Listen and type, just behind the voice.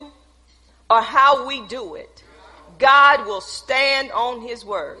or how we do it, God will stand on his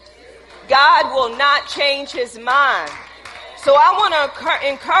word. God will not change his mind. So I want to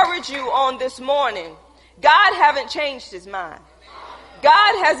encourage you on this morning. God haven't changed his mind.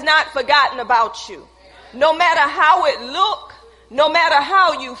 God has not forgotten about you. No matter how it look, no matter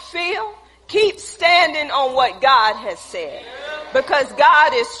how you feel, keep standing on what God has said, because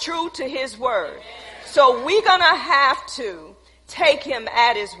God is true to his word. So we're going to have to take him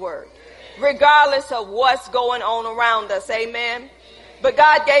at his word, regardless of what's going on around us. Amen. But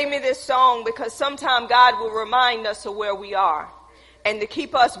God gave me this song because sometimes God will remind us of where we are and to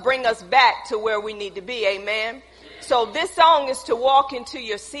keep us, bring us back to where we need to be. Amen. So this song is to walk into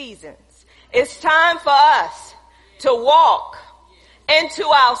your seasons. It's time for us to walk into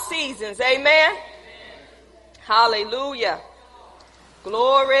our seasons. Amen. Hallelujah.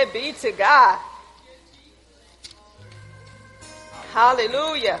 Glory be to God.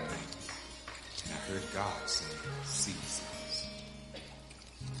 Hallelujah. I heard God say seasons.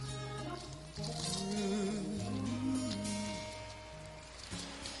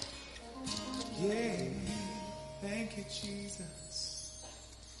 Yeah, thank you, Jesus.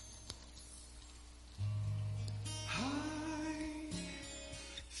 I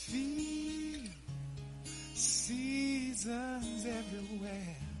feel seasons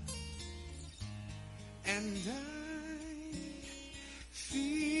everywhere, and I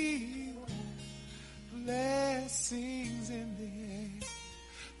feel blessings in the air.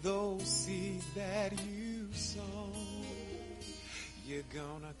 Those seeds that you sow, you're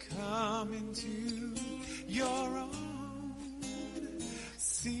gonna come into your own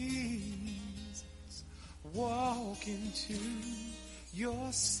seasons. Walk into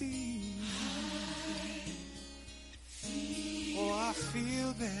your seasons. Oh, I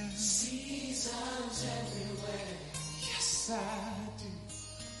feel them. Seasons everywhere. Yes, I do.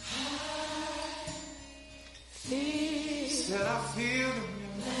 Said I feel them.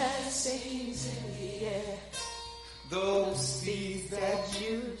 Blessings in the air. Those seeds that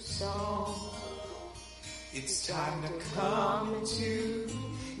you sow. It's time to come into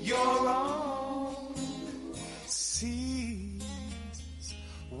your own seasons.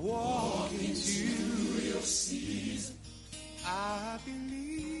 Walk into your season. I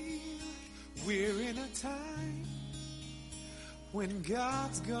believe we're in a time when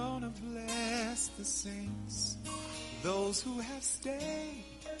God's gonna bless the saints. Those who have stayed,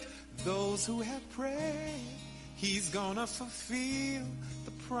 those who have prayed. He's gonna fulfill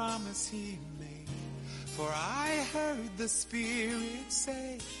the promise he made. For I heard the Spirit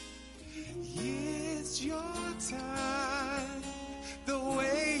say, it's your time. The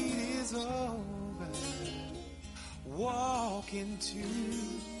wait is over. Walk into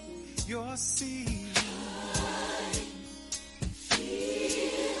your season.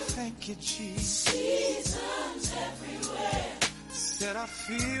 Thank you, Jesus. Seasons everywhere. Said I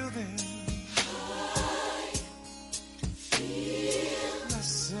feel them.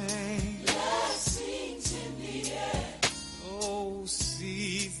 Blessings in the air. Oh,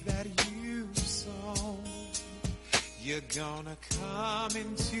 seeds that you sow, you're gonna come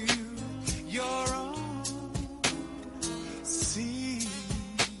into your own seeds.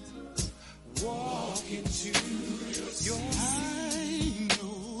 Walk into your I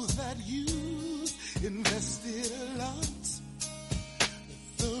know that you invested a lot.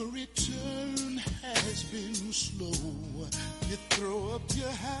 The return has been slow. You throw up your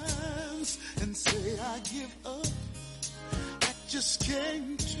hands and say, I give up. I just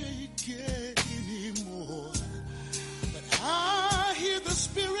can't take it anymore. But I hear the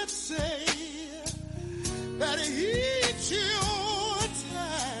Spirit say that it's your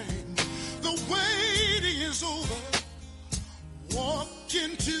time. The waiting is over. Walk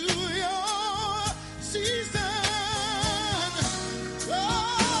into your season.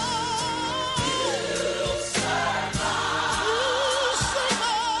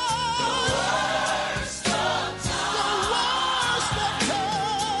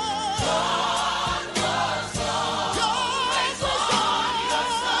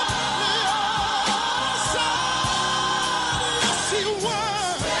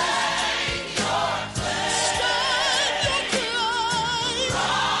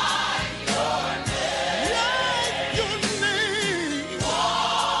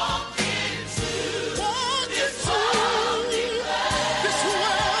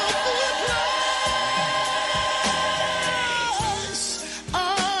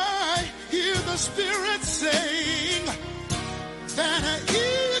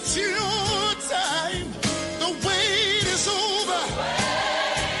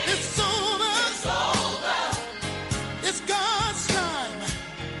 It's God's time.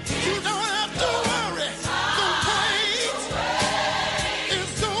 You don't have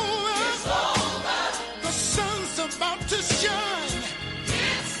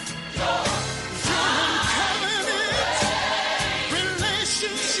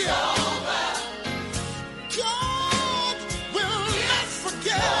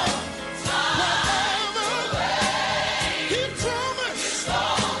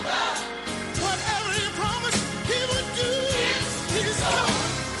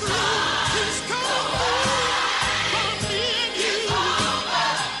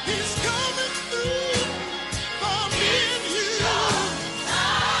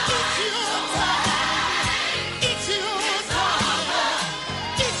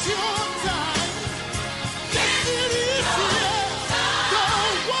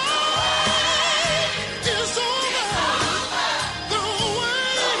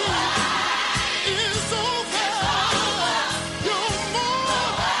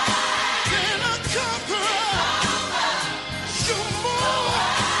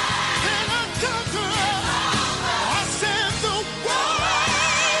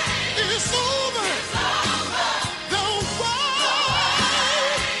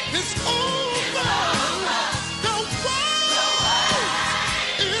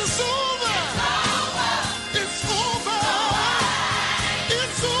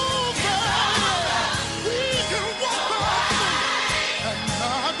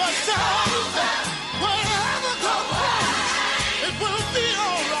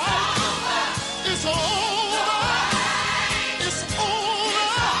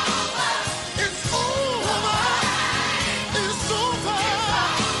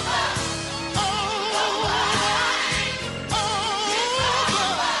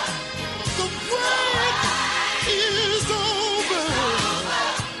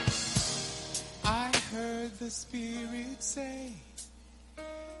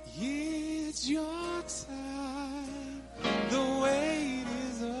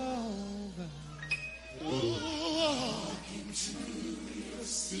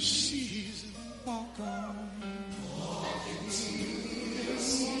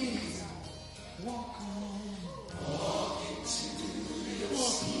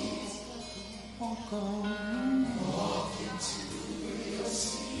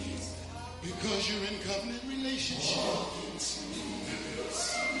Because you're in covenant relationship.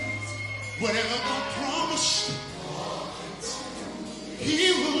 Whatever God promised,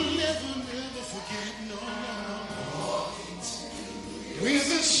 He will never forget. No. With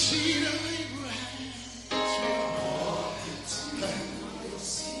the seed of Abraham,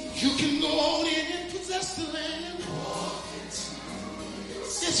 you can go on in and possess the land.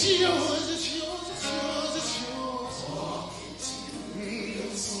 It's yours, it's yours, it's yours, it's yours.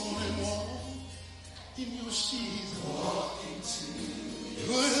 Go and walk in your season.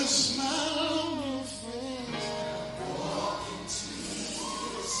 Put a smile on your face.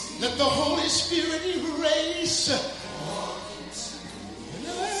 Let the Holy Spirit erase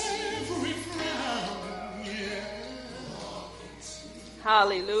every frown. Yeah.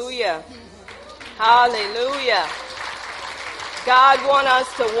 Hallelujah. Hallelujah. God wants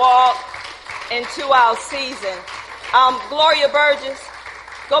us to walk into our season. Gloria Burgess,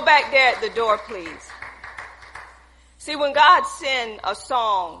 go back there at the door, please. See, when God sends a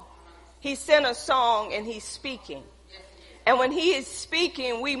song, He sent a song and He's speaking. And when He is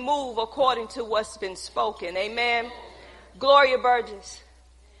speaking, we move according to what's been spoken. Amen. Gloria Burgess,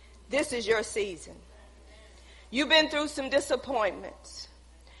 this is your season. You've been through some disappointments.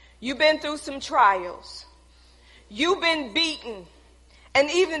 You've been through some trials. You've been beaten. And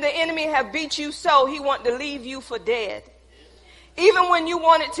even the enemy have beat you so he want to leave you for dead. Even when you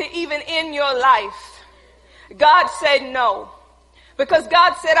wanted to even end your life, God said no. Because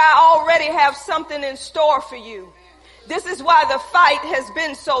God said, I already have something in store for you. This is why the fight has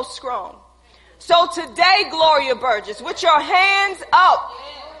been so strong. So today, Gloria Burgess, with your hands up,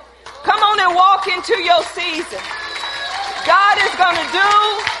 come on and walk into your season. God is going to do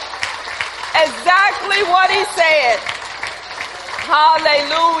exactly what He said.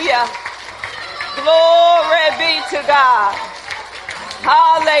 Hallelujah. Glory be to God.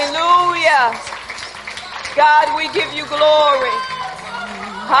 Hallelujah. God, we give you glory.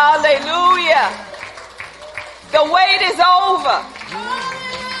 Hallelujah. The wait is over.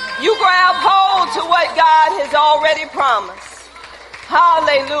 You grab hold to what God has already promised.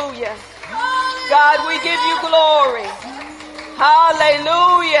 Hallelujah. God, we give you glory.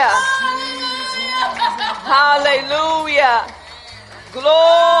 Hallelujah. Hallelujah.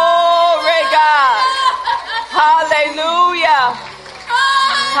 Glory, God. Hallelujah.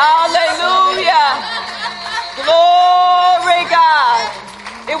 Hallelujah. Glory, God.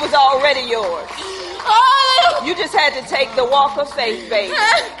 It was already yours. You just had to take the walk of faith, baby.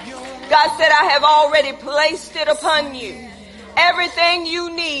 God said, I have already placed it upon you. Everything you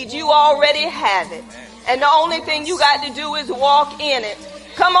need, you already have it. And the only thing you got to do is walk in it.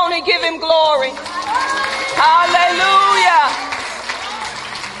 Come on and give him glory. Hallelujah.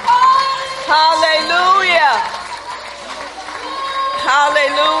 Hallelujah.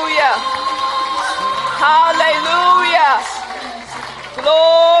 Hallelujah. Hallelujah.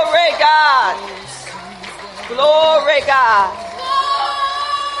 Glory God. Glory God.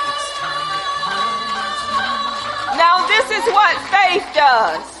 Now this is what faith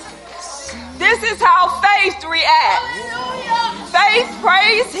does. This is how faith reacts. Faith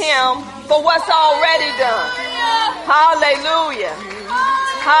praise him for what's already done. Hallelujah.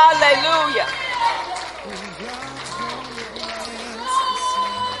 Hallelujah.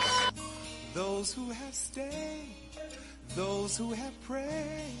 Those who have stayed, those who have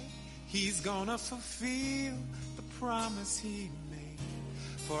prayed, he's gonna fulfill the promise he made.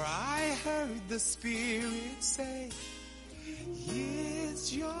 For I heard the Spirit say,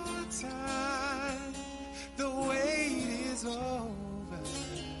 it's your time, the wait is over.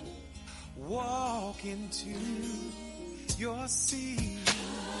 Walk into your seat.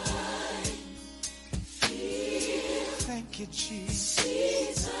 Thank you, Jesus.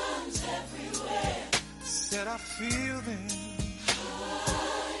 Seasons everywhere. Said I feel them.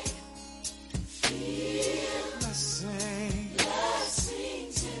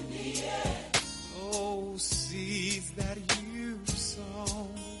 Blessings in the air. Oh, seeds that you've sown,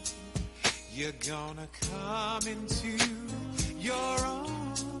 you're gonna come into your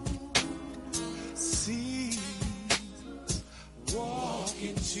own. Seeds, walk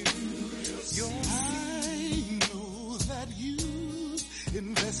into your. I know that you've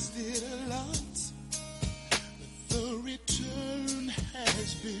invested a lot, but the return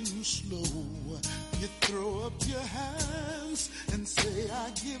has been slow. You throw up your hands and say,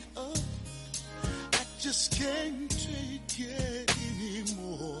 I give up. I just can't take it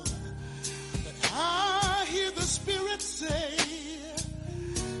anymore. But I hear the Spirit say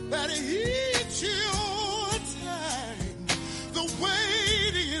that it's your time. The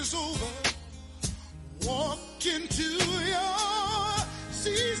waiting is over. Walk into your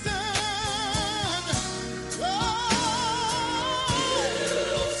season.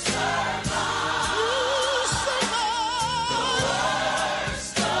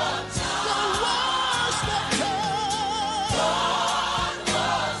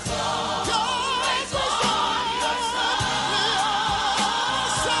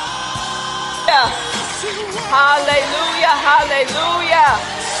 Hallelujah, hallelujah,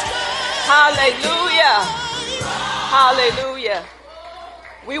 hallelujah, hallelujah.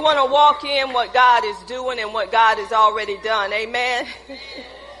 We want to walk in what God is doing and what God has already done. Amen.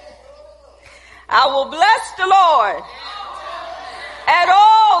 I will bless the Lord at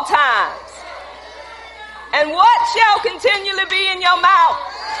all times. And what shall continually be in your mouth?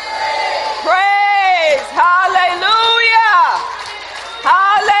 Praise. Hallelujah.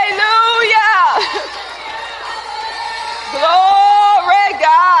 Hallelujah. Glory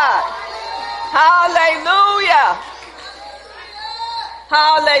God. Hallelujah.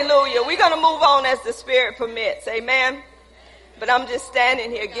 Hallelujah. We're going to move on as the Spirit permits. Amen. But I'm just standing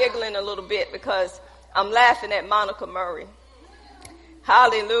here giggling a little bit because I'm laughing at Monica Murray.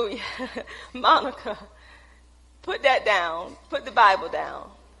 Hallelujah. Monica, put that down. Put the Bible down.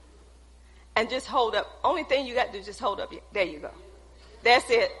 And just hold up. Only thing you got to do is just hold up. There you go. That's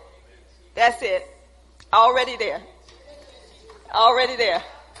it. That's it. Already there. Already there.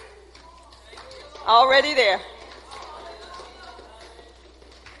 Already there.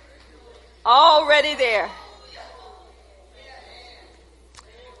 Already there.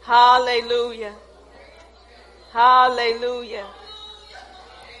 Hallelujah. Hallelujah.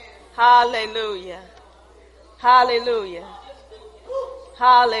 Hallelujah. Hallelujah.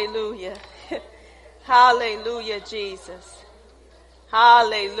 Hallelujah. Hallelujah, Jesus.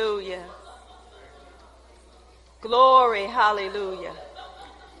 Hallelujah. Glory, hallelujah.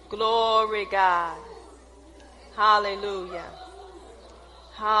 Glory, God. Hallelujah.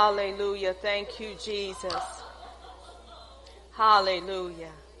 Hallelujah. Thank you, Jesus.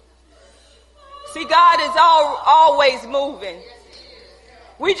 Hallelujah. See, God is always moving.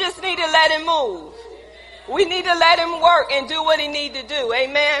 We just need to let him move. We need to let him work and do what he need to do.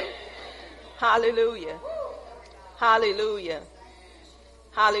 Amen. Hallelujah. Hallelujah.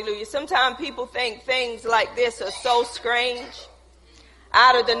 Hallelujah. Sometimes people think things like this are so strange,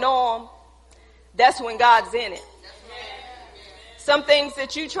 out of the norm. That's when God's in it. Some things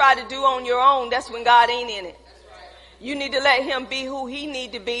that you try to do on your own, that's when God ain't in it. You need to let him be who he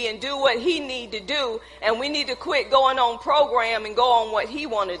need to be and do what he need to do. And we need to quit going on program and go on what he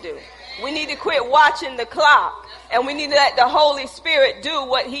want to do. We need to quit watching the clock. And we need to let the Holy Spirit do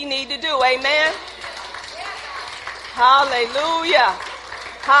what he need to do. Amen. Hallelujah.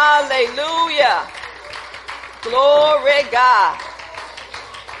 Hallelujah. Glory God.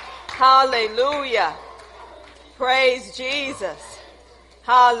 Hallelujah. Praise Jesus.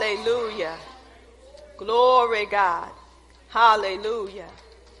 Hallelujah. Glory God. Hallelujah.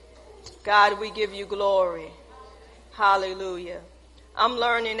 God, we give you glory. Hallelujah. I'm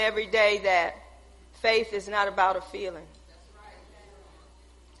learning every day that faith is not about a feeling.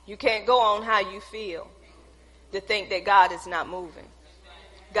 You can't go on how you feel to think that God is not moving.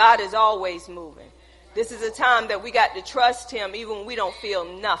 God is always moving. This is a time that we got to trust him even when we don't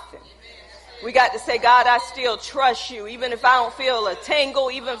feel nothing. We got to say, God, I still trust you. Even if I don't feel a tingle,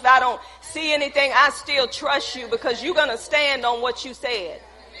 even if I don't see anything, I still trust you because you're going to stand on what you said.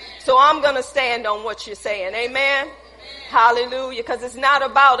 So I'm going to stand on what you're saying. Amen. Hallelujah. Because it's not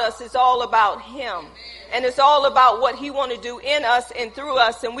about us. It's all about him. And it's all about what he want to do in us and through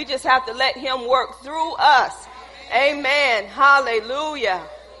us. And we just have to let him work through us. Amen. Hallelujah.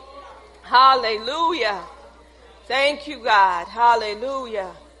 Hallelujah. Thank you, God.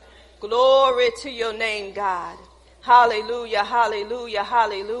 Hallelujah. Glory to your name, God. Hallelujah. Hallelujah.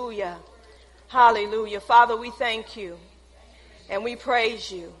 Hallelujah. Hallelujah. Father, we thank you and we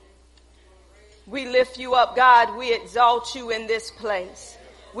praise you. We lift you up, God. We exalt you in this place.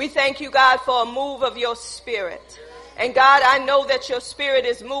 We thank you, God, for a move of your spirit. And God, I know that your spirit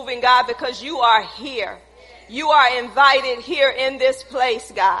is moving, God, because you are here. You are invited here in this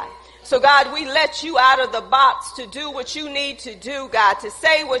place, God. So, God, we let you out of the box to do what you need to do, God, to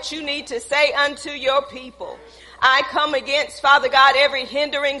say what you need to say unto your people. I come against, Father God, every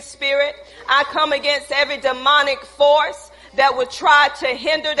hindering spirit. I come against every demonic force that would try to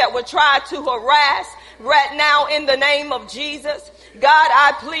hinder, that would try to harass right now in the name of Jesus. God,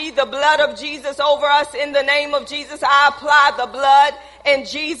 I plead the blood of Jesus over us in the name of Jesus. I apply the blood in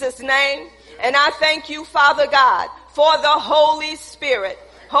Jesus' name. And I thank you, Father God, for the Holy Spirit.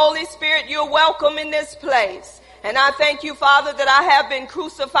 Holy Spirit, you're welcome in this place. And I thank you, Father, that I have been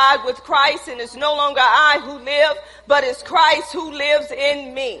crucified with Christ, and it's no longer I who live, but it's Christ who lives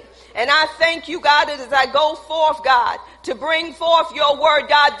in me. And I thank you, God, that as I go forth, God, to bring forth your word,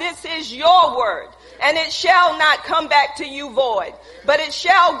 God, this is your word. And it shall not come back to you void, but it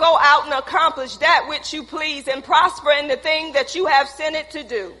shall go out and accomplish that which you please and prosper in the thing that you have sent it to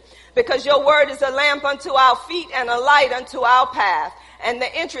do. Because your word is a lamp unto our feet and a light unto our path. And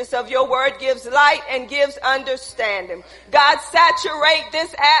the interest of your word gives light and gives understanding. God, saturate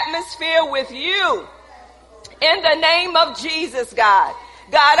this atmosphere with you in the name of Jesus, God.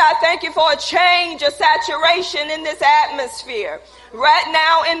 God, I thank you for a change, a saturation in this atmosphere. Right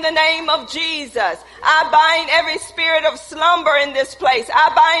now, in the name of Jesus, I bind every spirit of slumber in this place.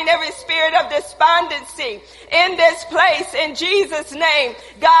 I bind every spirit of despondency in this place. In Jesus' name,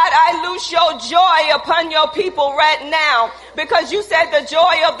 God, I loose your joy upon your people right now, because you said the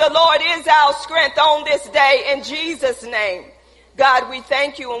joy of the Lord is our strength on this day. In Jesus' name, God, we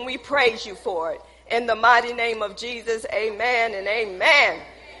thank you and we praise you for it. In the mighty name of Jesus, amen and amen.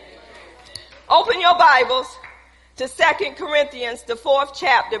 Open your Bibles to 2 Corinthians, the 4th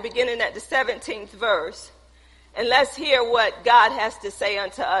chapter, beginning at the 17th verse. And let's hear what God has to say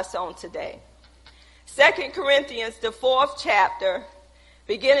unto us on today. 2 Corinthians, the 4th chapter,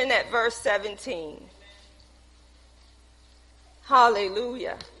 beginning at verse 17.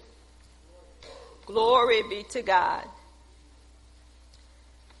 Hallelujah. Glory be to God.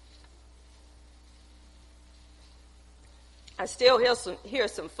 I still hear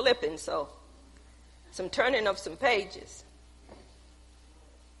some flipping, so some turning of some pages.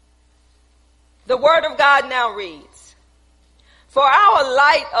 The word of God now reads, "For our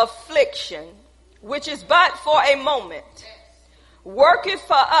light affliction, which is but for a moment, worketh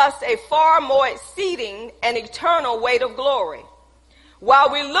for us a far more exceeding and eternal weight of glory, while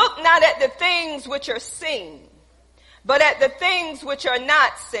we look not at the things which are seen, but at the things which are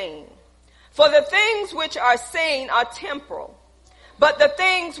not seen. For the things which are seen are temporal, but the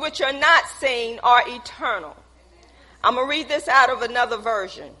things which are not seen are eternal." I'm going to read this out of another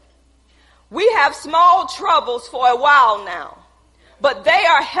version. "We have small troubles for a while now, but they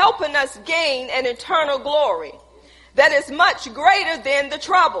are helping us gain an eternal glory that is much greater than the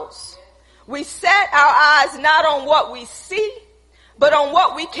troubles. We set our eyes not on what we see, but on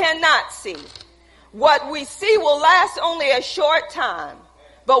what we cannot see. What we see will last only a short time,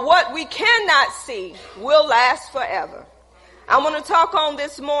 but what we cannot see will last forever." I want to talk on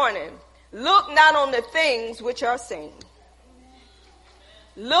this morning. Look not on the things which are seen.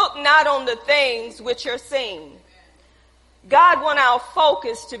 Look not on the things which are seen. God wants our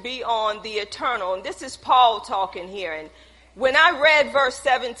focus to be on the eternal. And this is Paul talking here. And when I read verse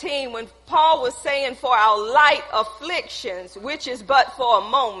 17, when Paul was saying for our light afflictions, which is but for a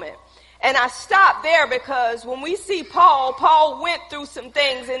moment. And I stopped there because when we see Paul went through some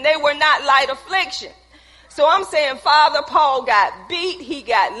things and they were not light affliction. So I'm saying, Father, Paul got beat, he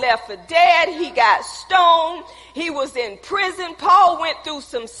got left for dead, he got stoned, he was in prison. Paul went through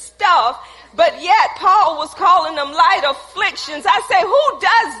some stuff, but yet Paul was calling them light afflictions. I say, who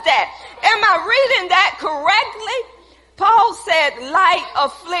does that? Am I reading that correctly? Paul said light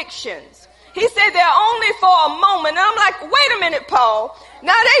afflictions. He said they're only for a moment. And I'm like, wait a minute, Paul.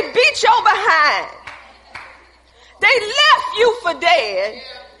 Now they beat your behind. They left you for dead.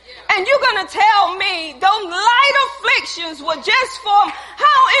 And you're going to tell me those light afflictions were just for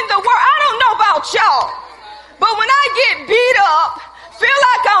how in the world? I don't know about y'all. But when I get beat up, feel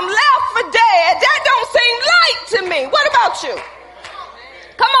like I'm left for dead, that don't seem light to me. What about you?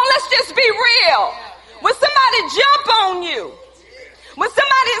 Come on, let's just be real. When somebody jump on you, when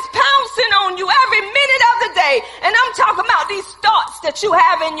somebody is pouncing on you every minute of the day, and I'm talking about these thoughts that you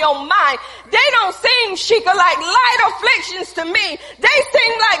have in your mind, they don't seem, Sheikah, like light afflictions to me. They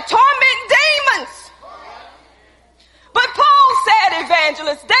seem like torment demons. But Paul said,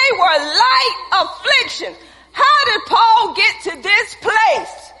 evangelist, they were light afflictions. How did Paul get to this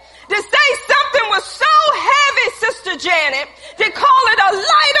place? To say something was so heavy, Sister Janet, they call it a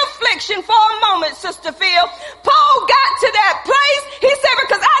light affliction for a moment, Sister Phil. Paul got to that place, he said,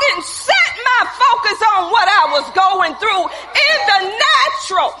 because I didn't set my focus on what I was going through in the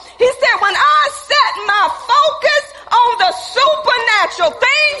natural. He said, when I set my focus on the supernatural,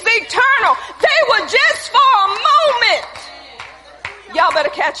 things eternal, they were just for a moment. Y'all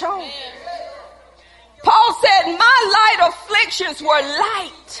better catch on. Paul said, my light afflictions were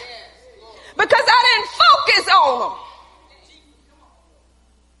light because I didn't focus on them.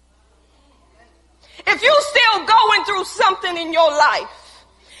 If you're still going through something in your life,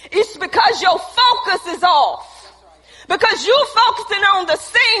 it's because your focus is off. Because you're focusing on the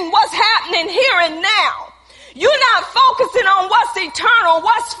scene, what's happening here and now. You're not focusing on what's eternal,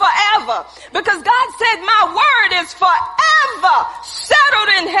 what's forever. Because God said my word is forever settled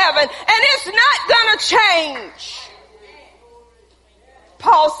in heaven and it's not gonna change.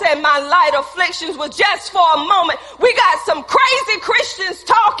 Paul said my light afflictions were just for a moment. We got some crazy Christians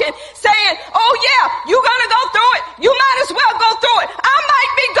talking, saying, oh yeah, you're gonna go through it. You might as well go through it. I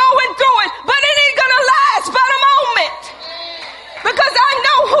might be going through it, but it ain't gonna last but a moment. Because I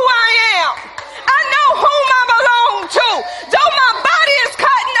know who I am. I know whom I belong to. Though my body is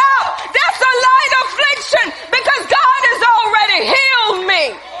cutting up, that's a light affliction because God has already healed me.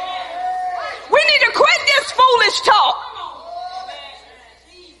 We need to quit this foolish talk.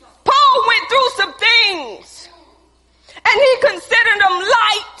 Paul went through some things and he considered them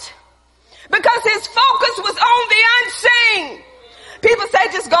light because his focus was on the unseen. People say,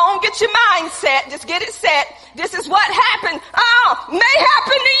 just go and get your mind set. Just get it set. This is what happened. May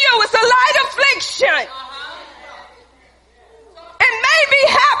happen to you. It's a light affliction. It may be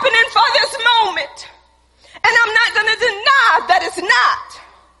happening for this moment. And I'm not going to deny that it's not.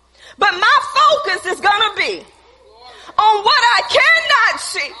 But my focus is going to be on what I cannot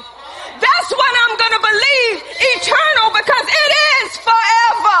see. That's what I'm going to believe eternal because it is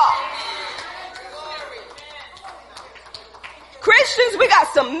forever. Christians, we got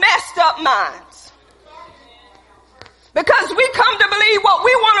some messed up minds. Because we come to believe what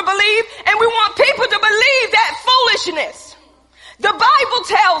we want to believe and we want people to believe that foolishness. The Bible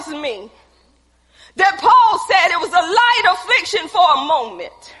tells me that Paul said it was a light affliction for a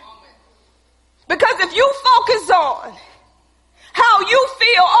moment. Because if you focus on how you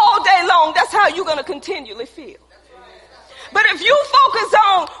feel all day long, that's how you're going to continually feel. But if you focus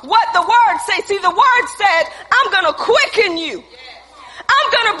on what the word says, see, the word said, I'm going to quicken you.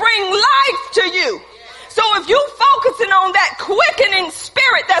 I'm going to bring life to you. So if you're focusing on that quickening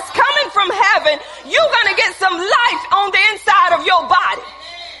spirit that's coming from heaven, you're going to get some life on the inside of your body.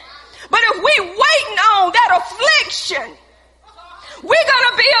 But if we waiting on that affliction, we're going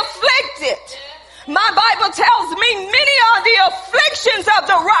to be afflicted. My Bible tells me many are the afflictions of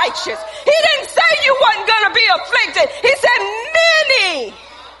the righteous. He didn't say you wasn't going to be afflicted. He said many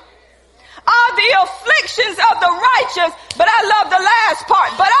are the afflictions of the righteous, but I love the last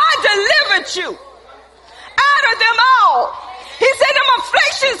part. But I delivered you out of them all. He said them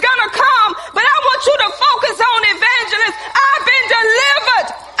afflictions going to come, but I want you to focus on evangelist. I've been delivered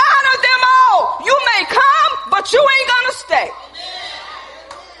out of them all. You may come, but you ain't going to stay.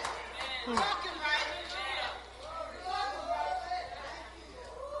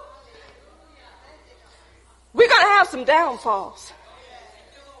 We're going to have some downfalls.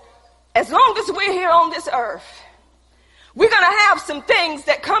 As long as we're here on this earth, We're going to have some things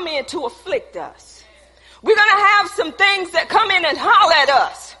that come in to afflict us. We're going to have some things that come in and holler at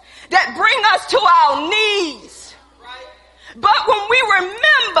us, that bring us to our knees. But when we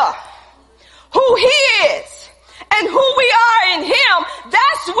remember who he is and who we are in him,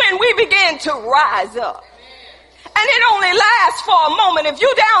 that's when we begin to rise up. And it only lasts for a moment. If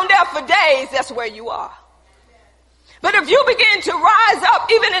you're down there for days, that's where you are. But if you begin to rise up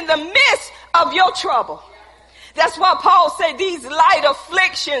even in the midst of your trouble, that's why Paul said these light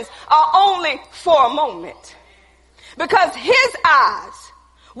afflictions are only for a moment. Because his eyes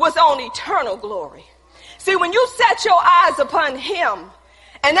was on eternal glory. See, when you set your eyes upon him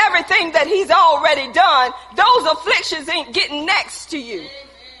and everything that he's already done, those afflictions ain't getting next to you.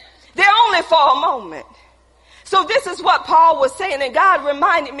 They're only for a moment. So this is what Paul was saying, and God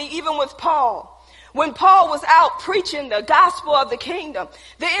reminded me even with Paul. When Paul was out preaching the gospel of the kingdom,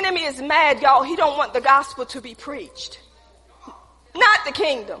 the enemy is mad, y'all. He don't want the gospel to be preached. Not the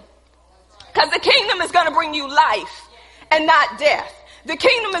kingdom. Because the kingdom is going to bring you life and not death. The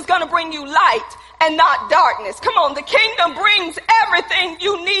kingdom is going to bring you light and not darkness. Come on, the kingdom brings everything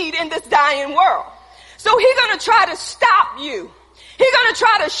you need in this dying world. So he's going to try to stop you. He's going to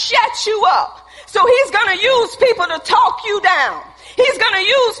try to shut you up. So he's going to use people to talk you down. He's going to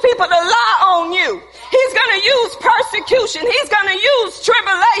use people to lie on you. He's going to use persecution. He's going to use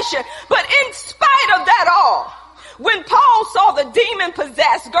tribulation. But in spite of that all, when Paul saw the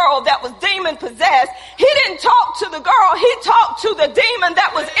demon-possessed girl that was demon-possessed, he didn't talk to the girl. He talked to the demon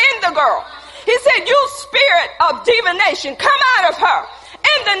that was in the girl. He said, you spirit of divination, come out of her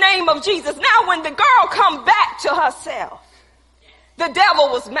in the name of Jesus. Now, when the girl come back to herself, the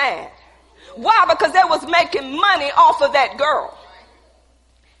devil was mad. Why? Because they was making money off of that girl.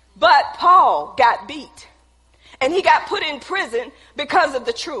 But Paul got beat, and he got put in prison because of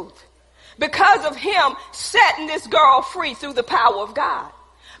the truth, because of him setting this girl free through the power of God.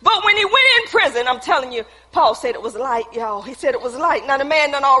 But when he went in prison, I'm telling you, Paul said it was light, y'all. He said it was light. Now the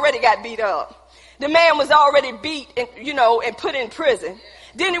man done already got beat up. The man was already beat and, and put in prison.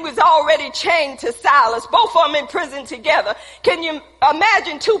 Then he was already chained to Silas, both of them in prison together. Can you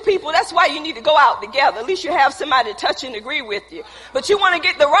imagine two people? That's why you need to go out together. At least you have somebody to touch and agree with you. But you want to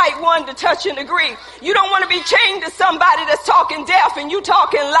get the right one to touch and agree. You don't want to be chained to somebody that's talking deaf and you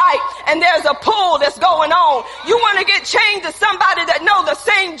talking light and there's a pull that's going on. You want to get chained to somebody that know the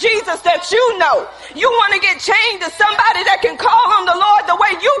same Jesus that you know. You want to get chained to somebody that can call on the Lord the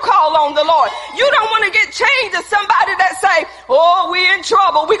way you call on the Lord. You don't want to get chained to somebody that say, oh, we in trouble.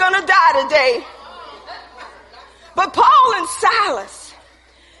 We're going to die today. But Paul and Silas,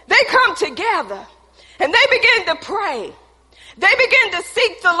 they come together and they begin to pray. They begin to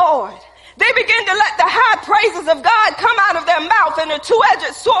seek the Lord. They begin to let the high praises of God come out of their mouth and a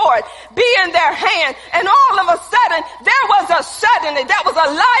two-edged sword be in their hand. And all of a sudden, there was a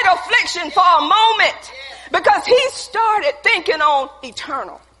light affliction for a moment because he started thinking on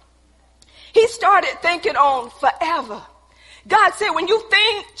eternal. He started thinking on forever. God said, when you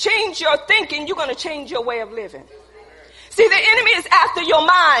change your thinking, you're going to change your way of living. See, the enemy is after your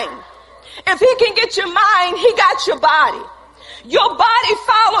mind. If he can get your mind, he got your body. Your body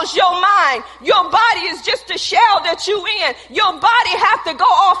follows your mind. Your body is just a shell that you in. Your body have to go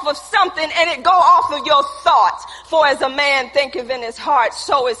off of something and it go off of your thoughts. For as a man thinketh in his heart,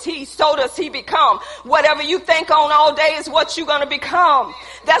 so is he. So does he become. Whatever you think on all day is what you're going to become.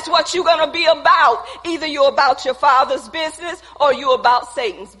 That's what you're going to be about. Either you're about your father's business or you're about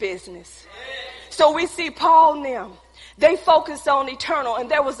Satan's business. So we see Paul and them. They focused on eternal,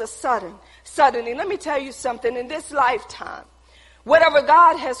 and there was a suddenly. Let me tell you something. In this lifetime, whatever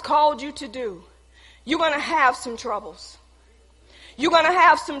God has called you to do, you're going to have some troubles. You're going to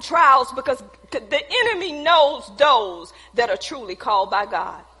have some trials because the enemy knows those that are truly called by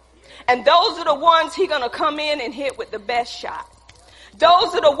God. And those are the ones he's going to come in and hit with the best shot.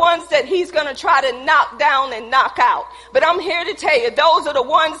 Those are the ones that he's going to try to knock down and knock out. But I'm here to tell you, those are the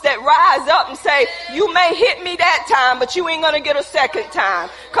ones that rise up and say, you may hit me that time, but you ain't going to get a second time.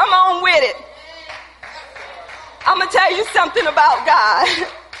 Come on with it. I'm going to tell you something about God.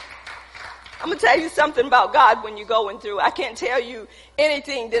 I'm going to tell you something about God when you're going through. I can't tell you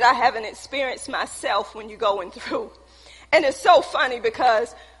anything that I haven't experienced myself when you're going through. And it's so funny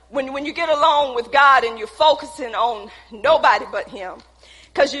because when you get along with God and you're focusing on nobody but him,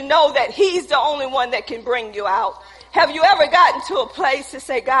 because you know that he's the only one that can bring you out. Have you ever gotten to a place to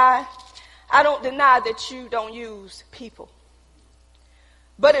say, God, I don't deny that you don't use people.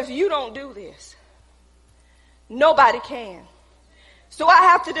 But if you don't do this, nobody can. So I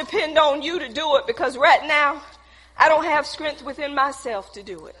have to depend on you to do it because right now, I don't have strength within myself to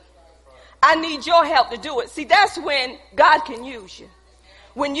do it. I need your help to do it. See, that's when God can use you.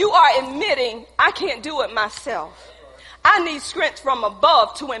 When you are admitting, I can't do it myself. I need strength from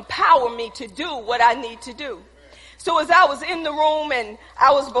above to empower me to do what I need to do. So as I was in the room and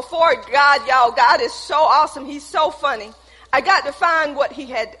I was before God, y'all, God is so awesome. He's so funny. I got to find what he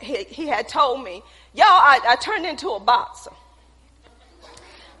had told me. Y'all, I turned into a boxer.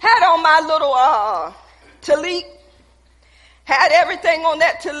 Had on my little tallit. Had everything on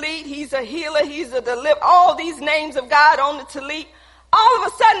that tallit. He's a healer. He's a deliverer. All these names of God on the tallit. All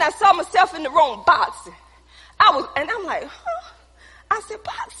of a sudden, I saw myself in the room boxing. And I'm like, huh? I said,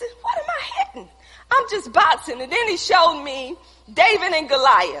 boxing? What am I hitting? I'm just boxing. And then he showed me David and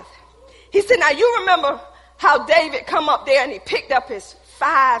Goliath. He said, now you remember how David come up there and he picked up his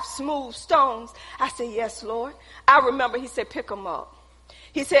 5 smooth stones? I said, yes, Lord. I remember. He said, pick them up.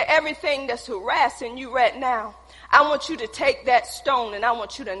 He said, everything that's harassing you right now, I want you to take that stone and I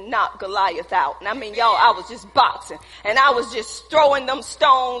want you to knock Goliath out. And I mean, y'all, I was just boxing and I was just throwing them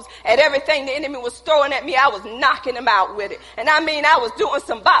stones at everything the enemy was throwing at me. I was knocking him out with it. And I mean, I was doing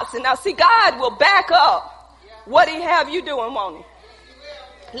some boxing. Now see, God will back up what he have you doing, won't he?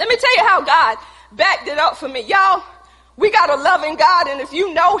 Let me tell you how God backed it up for me. Y'all, we got a loving God. And if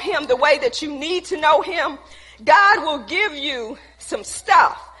you know him the way that you need to know him, God will give you some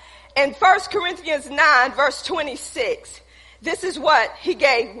stuff. In 1 Corinthians 9, verse 26, this is what he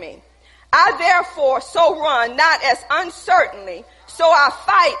gave me. I therefore so run, not as uncertainly, so I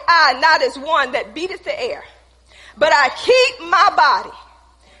fight, I not as one that beateth the air. But I keep my body,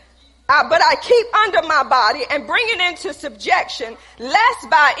 but I keep under my body and bring it into subjection, lest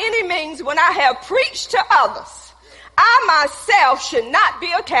by any means when I have preached to others, I myself should not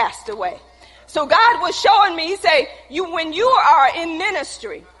be a castaway. So God was showing me, he said, when you are in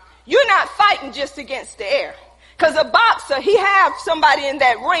ministry, you're not fighting just against the air. Because a boxer, he have somebody in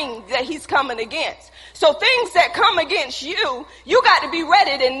that ring that he's coming against. So things that come against you, you got to be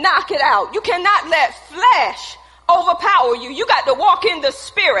ready to knock it out. You cannot let flesh overpower you. You got to walk in the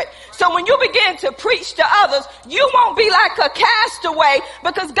spirit. So when you begin to preach to others, you won't be like a castaway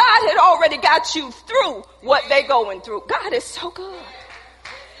because God had already got you through what they're going through. God is so good.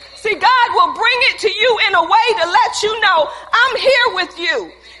 See, God will bring it to you in a way to let you know, I'm here with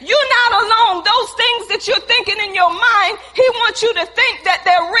you. You're not alone. Those things that you're thinking in your mind, he wants you to think that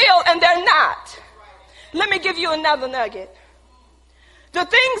they're real and they're not. Let me give you another nugget. The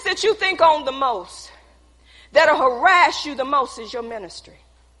things that you think on the most, that'll harass you the most is your ministry.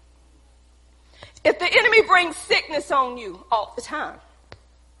 If the enemy brings sickness on you all the time,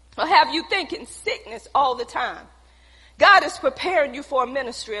 or have you thinking sickness all the time, God is preparing you for a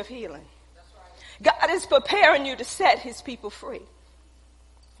ministry of healing. God is preparing you to set his people free.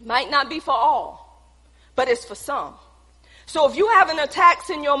 Might not be for all, but it's for some. So if you having attacks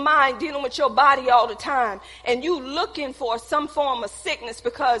in your mind dealing with your body all the time and you looking for some form of sickness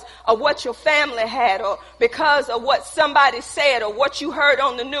because of what your family had or because of what somebody said or what you heard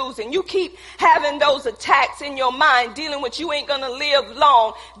on the news, and you keep having those attacks in your mind dealing with you ain't going to live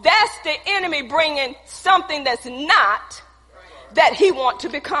long, that's the enemy bringing something that's not that he want to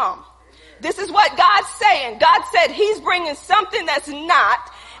become. This is what God's saying. God said he's bringing something that's not.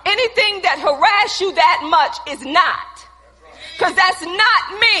 Anything that harass you that much is not. Because that's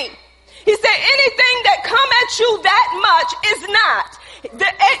not me. He said anything that come at you that much is not. The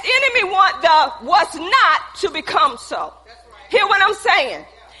enemy want the what's not to become so. Hear what I'm saying?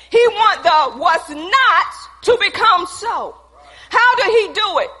 He want the what's not to become so. How did he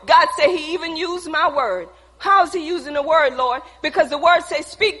do it? God said he even used my word. How is he using the word, Lord? Because the word says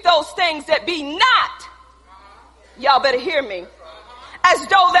speak those things that be not. Y'all better hear me. As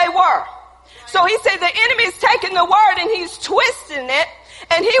though they were. So he said the enemy is taking the word and he's twisting it,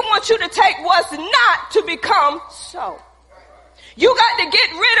 and he wants you to take what's not to become so. You got to get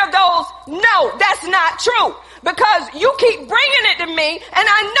rid of those, no, that's not true. Because you keep bringing it to me and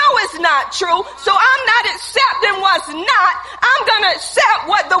I know it's not true. So I'm not accepting what's not. I'm going to accept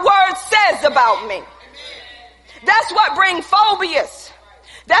what the word says about me. That's what brings phobias.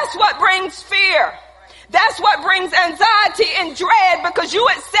 That's what brings fear. That's what brings anxiety and dread, because you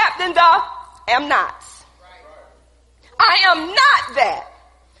accepting the am nots. I am not that,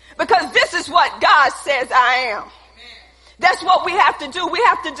 because this is what God says I am. That's what we have to do. We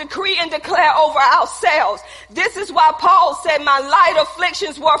have to decree and declare over ourselves. This is why Paul said my light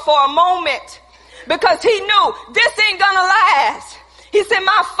afflictions were for a moment, because he knew this ain't gonna last. He said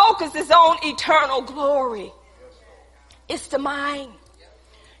my focus is on eternal glory. It's the mind.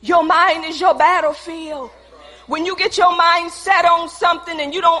 Your mind is your battlefield. When you get your mind set on something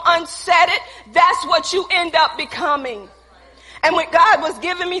and you don't unset it, that's what you end up becoming. And when God was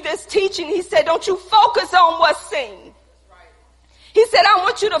giving me this teaching, he said, don't you focus on what's seen. He said, I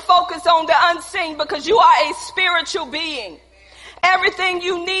want you to focus on the unseen because you are a spiritual being. Everything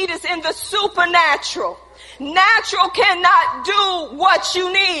you need is in the supernatural. Natural cannot do what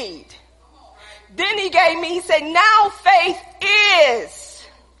you need. Then he said, now faith is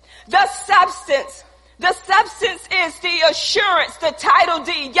the substance. The substance is the assurance, the title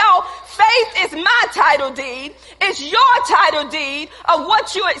deed. Y'all, faith is my title deed. It's your title deed of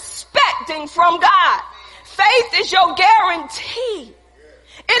what you're expecting from God. Faith is your guarantee.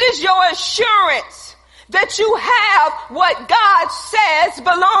 It is your assurance that you have what God says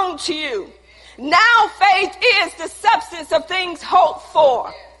belong to you. Now faith is the substance of things hoped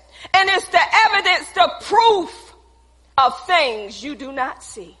for. And it's the evidence, the proof of things you do not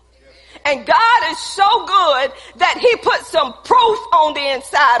see. And God is so good that he put some proof on the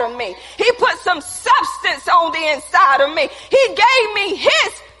inside of me. He put some substance on the inside of me. He gave me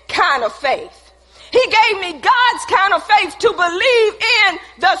his kind of faith. He gave me God's kind of faith to believe in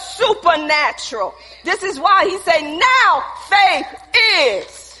the supernatural. This is why he said, now faith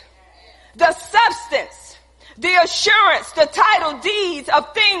is the substance, the assurance, the title deeds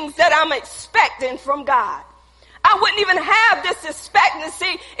of things that I'm expecting from God. I wouldn't even have this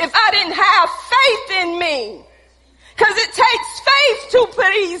expectancy if I didn't have faith in me. Because it takes faith to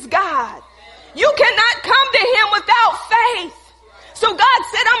please God. You cannot come to him without faith. So God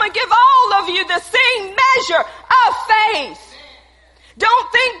said, I'm going to give all of you the same measure of faith.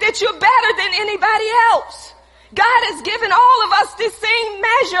 Don't think that you're better than anybody else. God has given all of us the same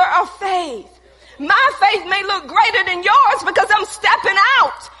measure of faith. My faith may look greater than yours because I'm stepping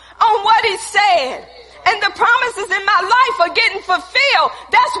out on what he said. And the promises in my life are getting fulfilled.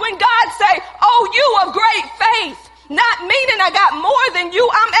 That's when God say, oh, you of great faith. Not meaning I got more than you.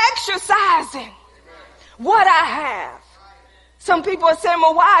 I'm exercising what I have. Some people are saying,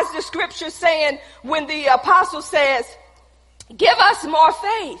 well, why is the scripture saying when the apostle says, give us more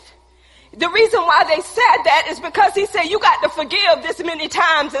faith? The reason why they said that is because he said, you got to forgive this many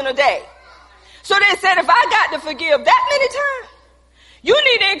times in a day. So they said, if I got to forgive that many times, you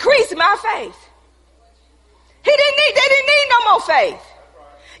need to increase my faith. They didn't need no more faith.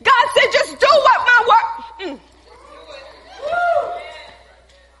 God said, just do what my word.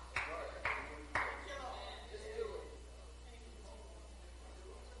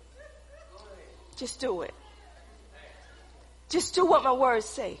 Just do it. Just do what my words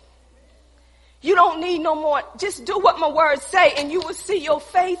say. You don't need no more. Just do what my words say and you will see your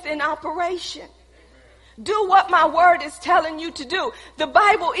faith in operation. Do what my word is telling you to do. The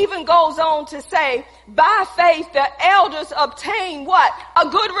Bible even goes on to say, by faith the elders obtained what? A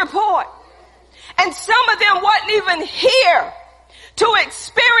good report. And some of them wasn't even here to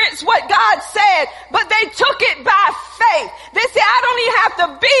experience what God said, but they took it by faith. They said, I don't even have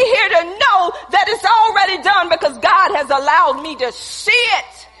to be here to know that it's already done because God has allowed me to see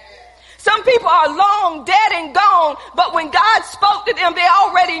it. Some people are long dead and gone, but when God spoke to them, they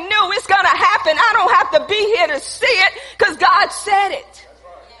already knew it's going to happen. I don't have to be here to see it because God said it.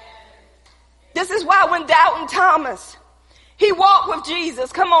 This is why when Doubting Thomas, he walked with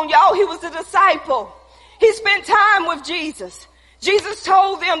Jesus. Come on, y'all. He was a disciple. He spent time with Jesus. Jesus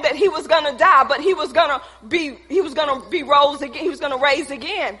told them that he was going to die, but he was going to be rise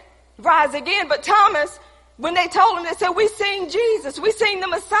again. But Thomas, when they told him, they said, we seen Jesus. We seen the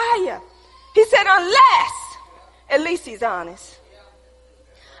Messiah. He said, at least he's honest.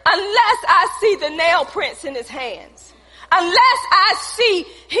 Unless I see the nail prints in his hands. Unless I see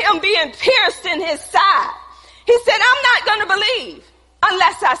him being pierced in his side. He said, I'm not going to believe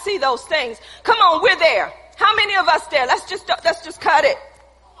unless I see those things. Come on, we're there. How many of us there? Let's just cut it.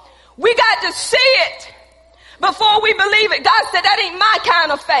 We got to see it before we believe it. God said, that ain't my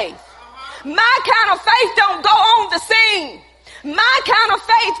kind of faith. My kind of faith don't go on the scene. My kind of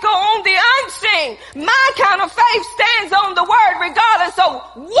faith go on the unseen. My kind of faith stands on the word regardless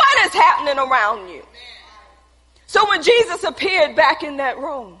of what is happening around you. So when Jesus appeared back in that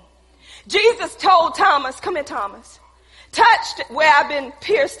room, Jesus told Thomas, come here, Thomas, touch where I've been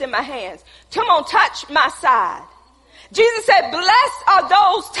pierced in my hands. Come on, touch my side. Jesus said, blessed are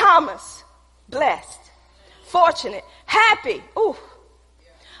those, Thomas, blessed, fortunate, happy,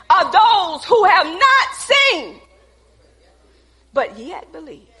 are those who have not seen, but yet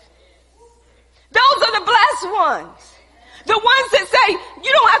believe. Those are the blessed ones. The ones that say,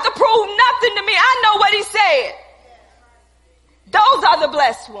 you don't have to prove nothing to me. I know what he said. Those are the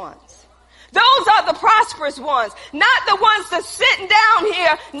blessed ones. Those are the prosperous ones, not the ones that's sitting down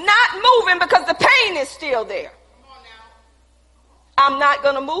here, not moving because the pain is still there. I'm not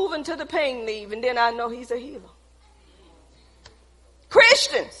going to move until the pain leave, and then I know he's a healer.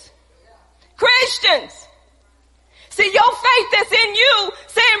 Christians. See, your faith that's in you,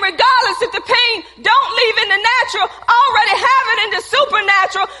 saying regardless of the pain, don't leave in the natural, already have it in the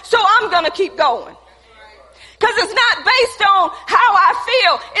supernatural, so I'm going to keep going. Because it's not based on how I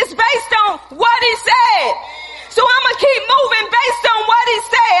feel. It's based on what he said. So I'm going to keep moving based on what he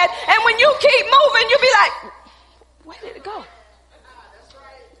said. And when you keep moving, you'll be like, where did it go?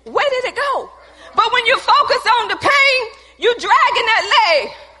 Where did it go? But when you focus on the pain, you're dragging that leg.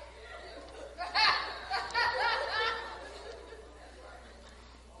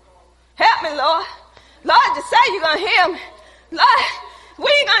 Help me, Lord. Lord, just say you're going to hear me. Lord, we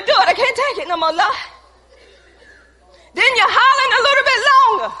ain't going to do it. I can't take it no more, Lord. Then you're hollering a little bit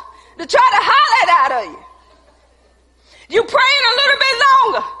longer to try to holler it out of you. You're praying a little bit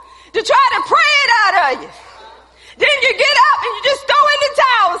longer to try to pray it out of you. Then you get up and you just throw in the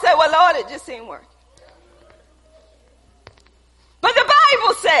towel and say, well, Lord, it just ain't working. But the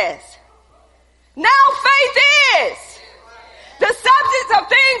Bible says, now faith is the substance of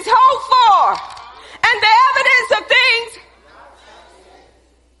things hoped for and the evidence of things.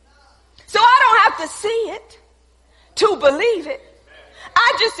 So I don't have to see it to believe it.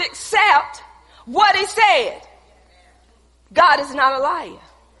 I just accept what he said. God is not a liar.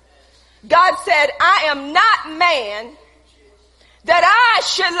 God said, I am not man that I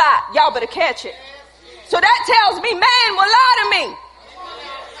should lie. Y'all better catch it. So that tells me man will lie to me.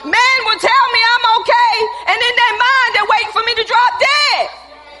 Man will tell me I'm okay, and in their mind they're waiting for me to drop dead.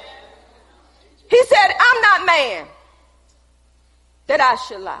 He said, I'm not man that I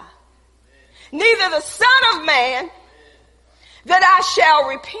should lie. Neither the Son of Man that I shall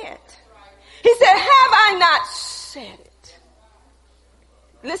repent. He said, have I not said it?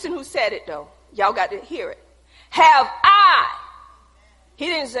 Listen who said it though. Y'all got to hear it. Have I? He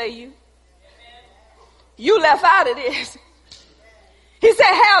didn't say you. You left out of this. He said,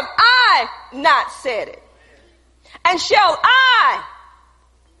 have I not said it? And shall I?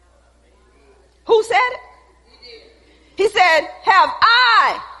 Who said it? He said, have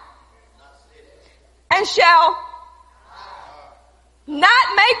I? And shall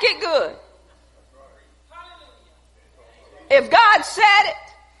not make it good. If God said it,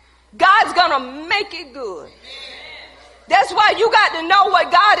 God's gonna make it good. That's why you got to know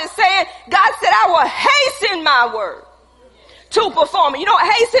what God is saying. God said, I will hasten my word to perform it. You know what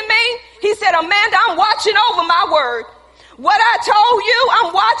hasten means? He said, Amanda, I'm watching over my word. What I told you,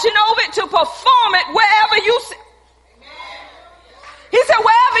 I'm watching over it to perform it wherever you sit. He said,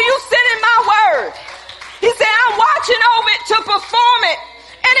 wherever you sit in my word. He said, I'm watching over it to perform it.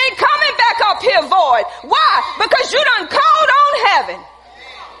 And ain't coming back up here void. Why? Because you done called on heaven.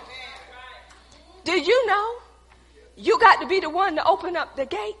 Did you know you got to be the one to open up the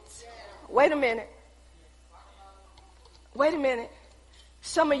gates? Wait a minute. Wait a minute.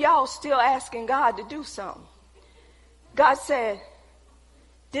 Some of y'all still asking God to do something. God said,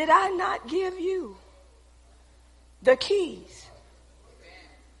 did I not give you the keys?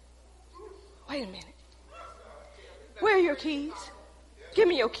 Wait a minute. Where are your keys? Give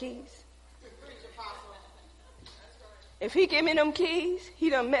me your keys. If he give me them keys,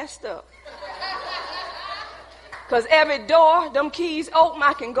 he done messed up. Because every door, them keys open,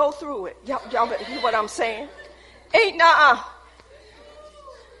 I can go through it. Y'all better hear what I'm saying. Ain't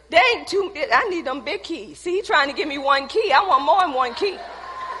They ain't too, I need them big keys. See, he trying to give me one key. I want more than one key.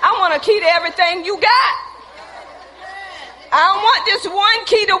 I want a key to everything you got. I don't want this one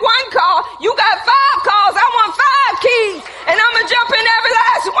key to one car. You got 5 cars. I want 5 keys. And I'm going to jump in every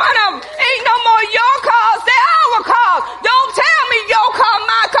last one of them. Ain't no more your cars. They're our cars. Don't tell me your car,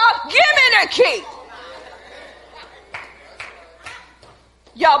 my car. Give me the key.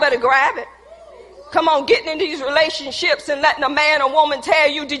 Y'all better grab it. Come on, getting in these relationships and letting a man or woman tell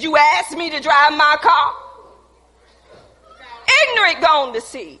you, did you ask me to drive my car? Ignorant gone to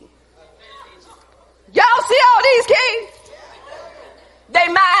see. Y'all see all these keys? They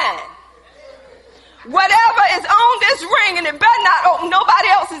mine. Whatever is on this ring, and it better not open nobody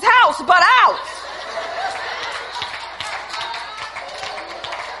else's house but ours.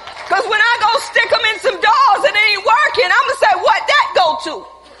 Because when I go stick them in some doors and it ain't working, I'm going to say, what that go to?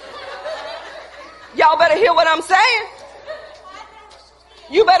 Y'all better hear what I'm saying.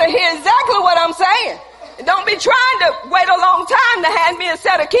 You better hear exactly what I'm saying. And don't be trying to wait a long time to hand me a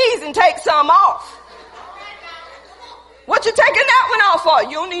set of keys and take some off. What you taking that one off for?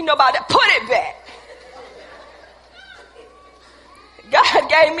 You don't need nobody. Put it back. God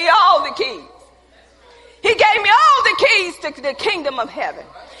gave me all the keys. He gave me all the keys to the kingdom of heaven.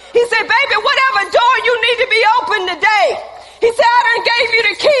 He said, baby, whatever door you need to be open today. He said, I done gave you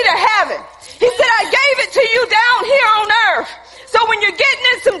the key to heaven. He said, I gave it to you down here on earth. So when you're getting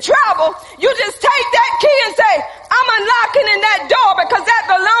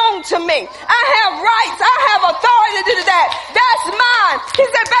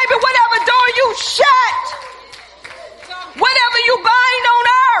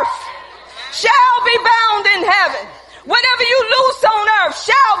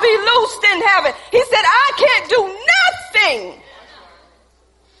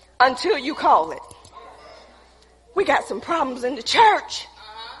until you call it. We got some problems in the church.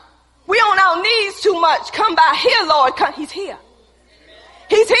 We on our knees too much. Come by here, Lord. Come. He's here.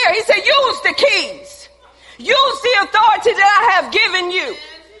 He's here. He said, use the keys. Use the authority that I have given you.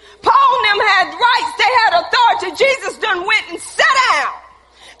 Paul and them had rights. They had authority. Jesus done went and sat down.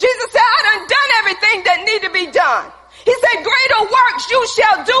 Jesus said, I done everything that need to be done. He said, greater works you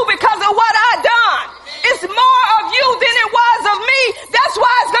shall do because of what I done. It's more of you than it was of me. That's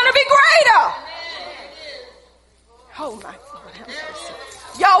why it's going to be greater. Oh my Lord, have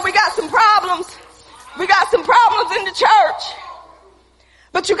mercy. Y'all, we got some problems. We got some problems in the church.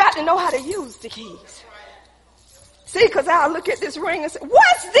 But you got to know how to use the keys. See, because I'll look at this ring and say,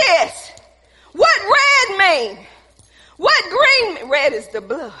 what's this? What red mean? What green mean? Red is the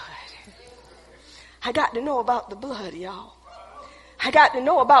blood. I got to know about the blood, y'all. I got to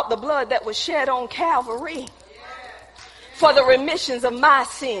know about the blood that was shed on Calvary for the remissions of my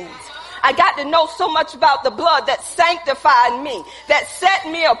sins. I got to know so much about the blood that sanctified me, that set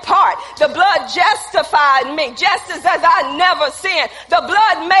me apart. The blood justified me, just as I never sinned. The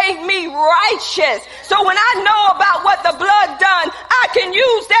blood made me righteous. So when I know about what the blood done, I can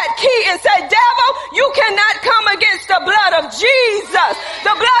use that key and say, devil, you cannot come against the blood of Jesus.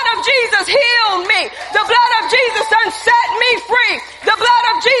 The blood of Jesus healed me. The blood of Jesus done set me free. The blood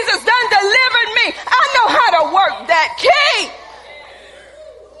of Jesus done delivered me. I know how to work that key.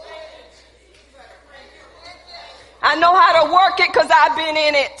 I know how to work it because I've been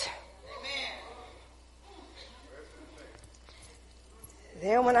in it.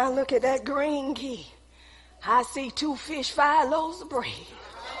 Then when I look at that green key, I see 2 fish, 5 loaves of bread.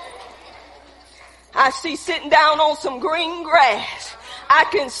 I see sitting down on some green grass. I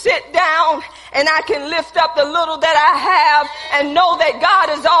can sit down and I can lift up the little that I have and know that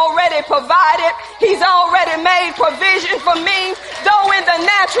God has already provided. He's already made provision for me. Though in the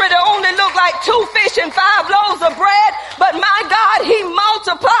natural it only looked like 2 fish and 5 loaves of bread, but my God, He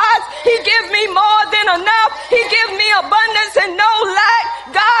multiplies. He gives me more than enough. He gives me abundance and no lack.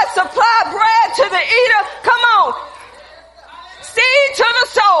 God supply bread to the eater. Come on. Seed to the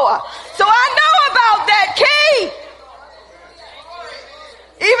sower. So I know about that key.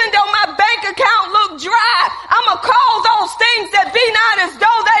 Even though my bank account look dry, I'm going to call those things that be not as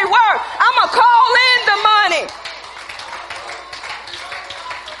though they were. I'm going to call in the money.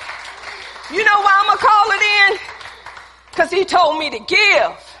 You know why I'm going to call it in? Because He told me to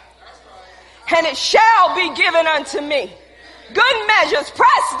give. And it shall be given unto me. Good measures,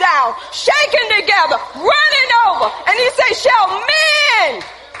 pressed down, shaken together, running over. And He said, shall men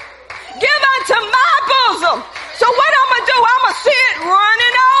give unto my bosom. So what I'm going to do, I'm going to see it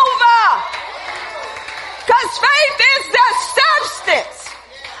running over. Because faith is the substance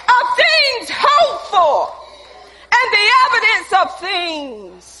of things hoped for and the evidence of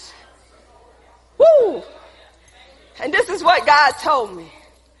things. Woo! And this is what God told me.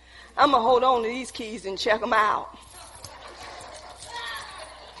 I'm going to hold on to these keys and check them out.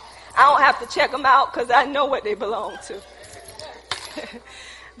 I don't have to check them out because I know what they belong to.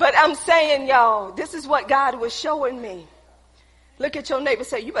 But I'm saying, y'all, this is what God was showing me. Look at your neighbor and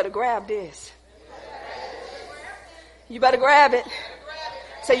say, you better grab this. You better grab it.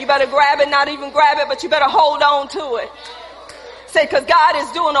 Say, you better grab it, not even grab it, but you better hold on to it. Say, because God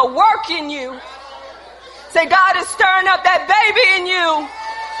is doing a work in you. Say, God is stirring up that baby in you.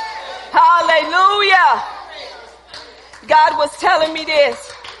 Hallelujah. God was telling me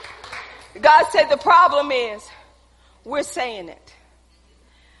this. God said the problem is we're saying it.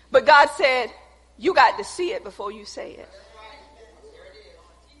 But God said, you got to see it before you say it.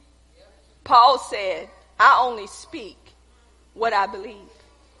 Paul said, I only speak what I believe.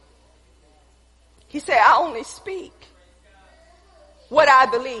 He said, I only speak what I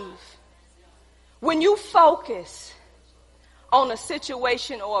believe. When you focus on a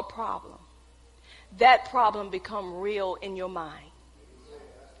situation or a problem, that problem becomes real in your mind.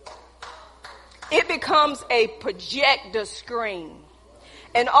 It becomes a projector screen.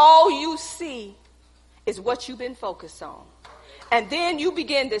 And all you see is what you've been focused on. And then you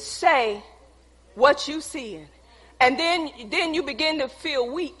begin to say what you see. And then you begin to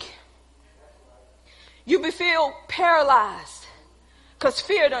feel weak. You feel paralyzed because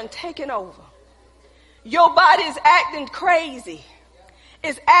fear done taken over. Your body's acting crazy.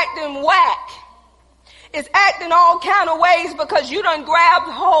 It's acting whack. It's acting all kind of ways because you done grabbed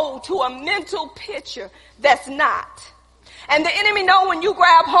hold to a mental picture that's not. And the enemy know when you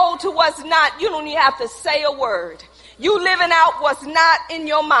grab hold to what's not, you don't even have to say a word. You living out what's not in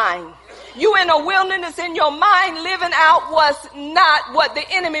your mind. You in a wilderness in your mind living out what's not what the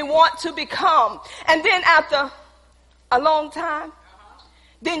enemy wants to become. And then after a long time,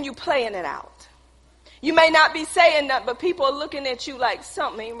 then you playing it out. You may not be saying that, but people are looking at you like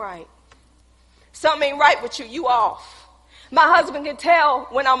something ain't right. Something ain't right with you. You off. My husband can tell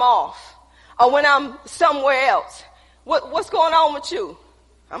when I'm off or when I'm somewhere else. What's going on with you?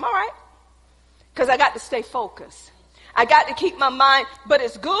 I'm all right. Because I got to stay focused. I got to keep my mind. But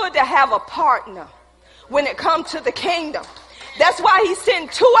it's good to have a partner when it comes to the kingdom. That's why he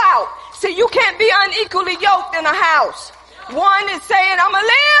sent two out. See, you can't be unequally yoked in a house. One is saying, I'm going to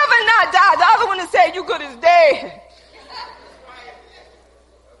live and not die. The other one is saying, you good as dead.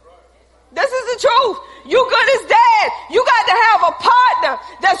 This is the truth. You good as dead. You got to have a partner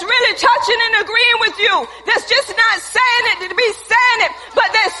that's really touching and agreeing with you. That's just not saying it to be saying it, but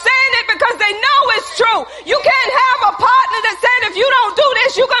they're saying it because they know it's true. You can't have a partner that said, if you don't do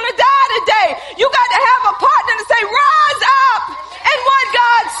this, you're going to die today. You got to have a partner to say, rise up and what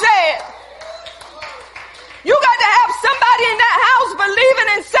God said. You got to have somebody in that house believing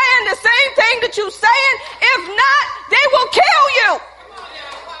and saying the same thing that you're saying. If not, they will kill you.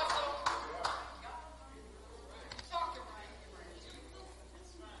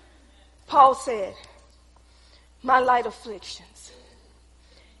 Paul said, my light afflictions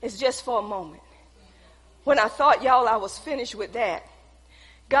is just for a moment. When I thought, y'all, I was finished with that,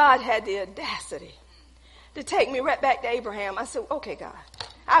 God had the audacity to take me right back to Abraham. I said, okay, God,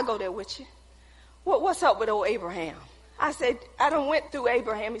 I'll go there with you. What's up with old Abraham? I said, I done went through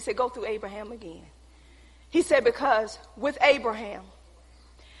Abraham. He said, go through Abraham again. He said, because with Abraham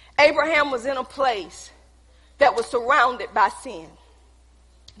was in a place that was surrounded by sin.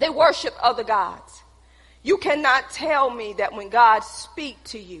 They worship other gods. You cannot tell me that when God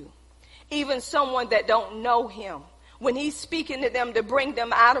speaks to you, even someone that don't know him, when he's speaking to them to bring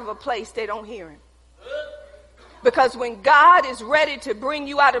them out of a place, they don't hear him. Because when God is ready to bring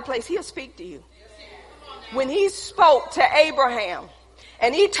you out of a place, he'll speak to you. When he spoke to Abraham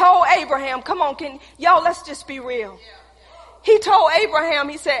and he told Abraham, come on, y'all, let's just be real. He told Abraham,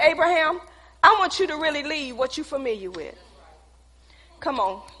 he said, Abraham, I want you to really leave what you're familiar with. Come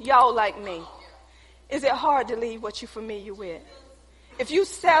on, y'all like me. Is it hard to leave what you're familiar with? If you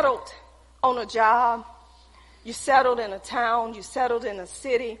settled on a job, you settled in a town, you settled in a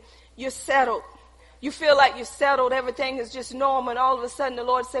city, you're settled. You feel like you're settled, everything is just normal, and all of a sudden the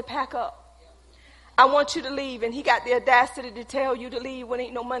Lord said, pack up. I want you to leave. And he got the audacity to tell you to leave when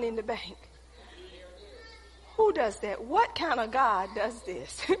ain't no money in the bank. Who does that? What kind of God does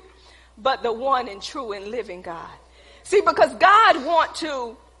this? But the one and true and living God. See, because God wants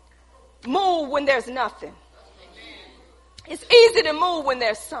to move when there's nothing. It's easy to move when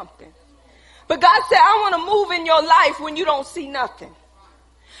there's something. But God said, I want to move in your life when you don't see nothing.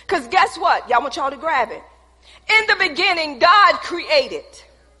 Because guess what? Y'all want y'all to grab it. In the beginning, God created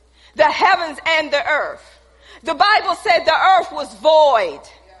the heavens and the earth. The Bible said the earth was void.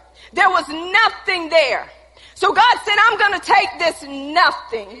 There was nothing there. So God said, I'm going to take this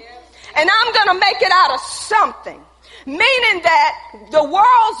nothing and I'm going to make it out of something. Meaning that the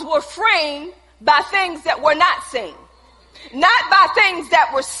worlds were framed by things that were not seen. Not by things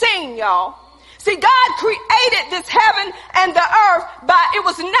that were seen, y'all. See, God created this heaven and the earth, but it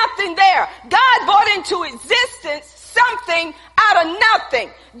was nothing there. God brought into existence something out of nothing.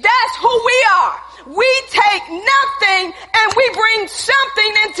 That's who we are. We take nothing and we bring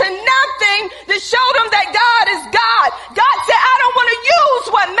something into nothing to show them that God is God. God said, I don't want to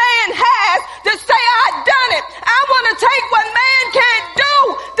use what man has to say I've done it. I want to take what man can't do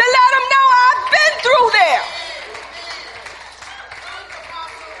to let them know I've been through there.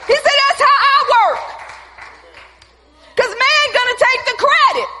 He said, that's how I work. Because man gonna take the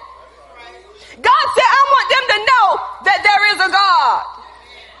credit. God said, I want them to know that there is a God.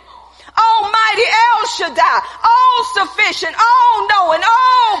 Almighty El Shaddai, all sufficient, all knowing,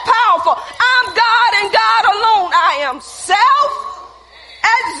 all powerful. I'm God and God alone. I am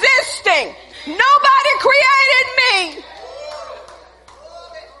self-existing. Nobody created me.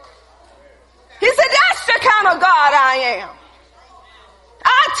 He said, that's the kind of God I am.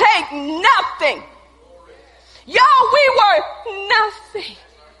 I take nothing. Y'all, we were nothing.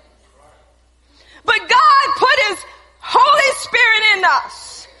 But God put his Holy Spirit in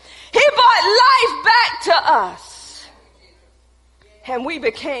us. He brought life back to us. And we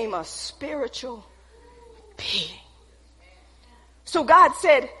became a spiritual being. So God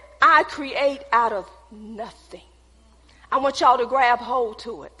said, I create out of nothing. I want y'all to grab hold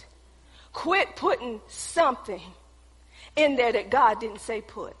to it. Quit putting something in there that God didn't say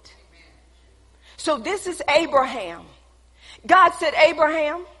put. So this is Abraham. God said,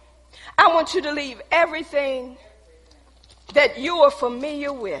 Abraham, I want you to leave everything that you are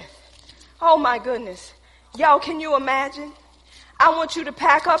familiar with. Oh my goodness. Y'all, can you imagine? I want you to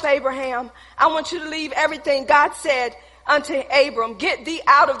pack up, Abraham. I want you to leave everything. God said unto Abram, get thee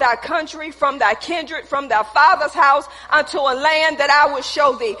out of thy country, from thy kindred, from thy father's house, unto a land that I will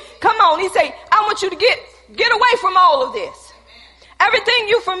show thee. Come on. He said, I want you to get away from all of this. Everything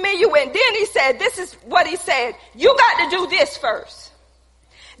you're familiar with. And then he said, this is what he said. You got to do this first.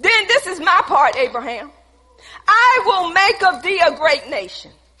 Then this is my part, Abraham. I will make of thee a great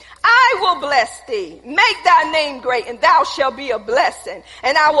nation. I will bless thee. Make thy name great, and thou shalt be a blessing.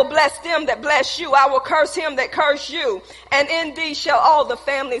 And I will bless them that bless you. I will curse him that curse you. And in thee shall all the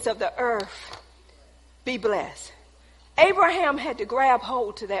families of the earth be blessed. Abraham had to grab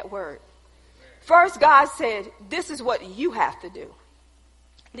hold to that word. First, God said, this is what you have to do.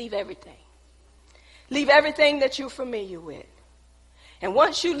 Leave everything. Leave everything that you're familiar with. And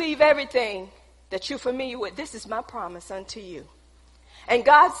once you leave everything that you're familiar with, this is my promise unto you. And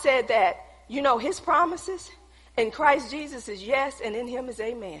God said that, his promises in Christ Jesus is yes, and in him is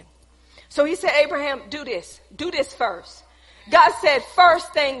amen. So he said, Abraham, do this first. God said,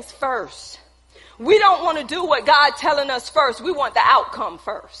 first things first. We don't want to do what God telling us first. We want the outcome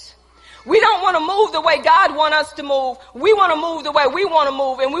first. We don't want to move the way God wants us to move. We want to move the way we want to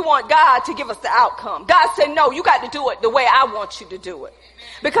move, and we want God to give us the outcome. God said, no, you got to do it the way I want you to do it.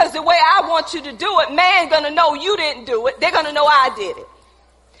 Because the way I want you to do it, man going to know you didn't do it. They're going to know I did it.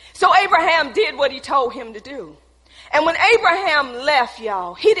 So Abraham did what he told him to do. And when Abraham left,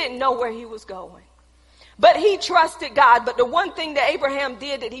 y'all, he didn't know where he was going. But he trusted God. But the one thing that Abraham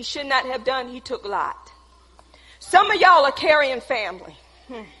did that he should not have done, he took Lot. Some of y'all are carrying family.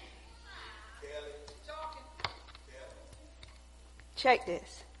 Check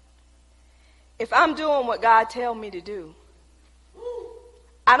this. If I'm doing what God tells me to do,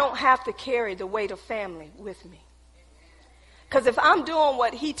 I don't have to carry the weight of family with me. Because if I'm doing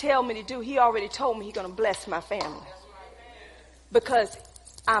what he tells me to do, he already told me he's going to bless my family. Because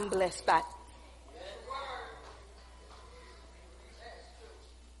I'm blessed by it.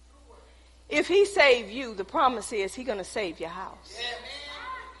 If he saved you, the promise is he's going to save your house.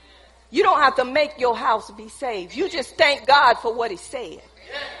 You don't have to make your house be saved. You just thank God for what he said.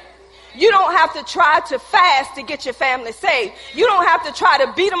 You don't have to try to fast to get your family saved. You don't have to try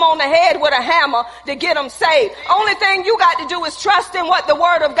to beat them on the head with a hammer to get them saved. Only thing you got to do is trust in what the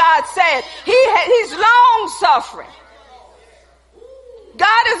word of God said. He's long suffering.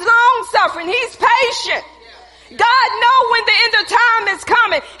 God is long suffering. He's patient. God knows when the end of time is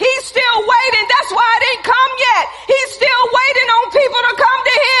coming. He's still waiting. That's why it ain't come yet. He's still waiting on people to come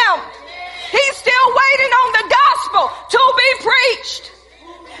to him. He's still waiting on the gospel to be preached.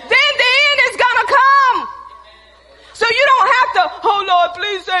 Then the end is going to come. So you don't have to, oh Lord,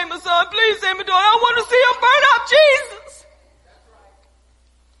 please save my son. Please save my daughter. I want to see him burn up, Jesus.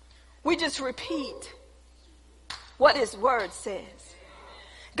 We just repeat what his word says.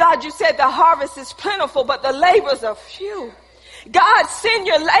 God, you said the harvest is plentiful, but the labors are few. God, send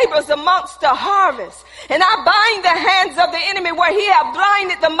your labors amongst the harvest. And I bind the hands of the enemy where he have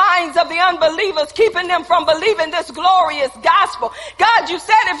blinded the minds of the unbelievers, keeping them from believing this glorious gospel. God, you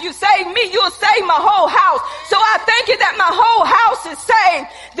said if you save me, you'll save my whole house. So I thank you that my whole house is saved.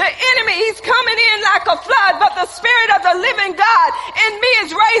 The enemy, he's coming in like a flood, but the Spirit of the living God in me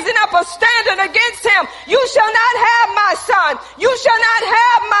is raising up a standard against him. You shall not have my son. You shall not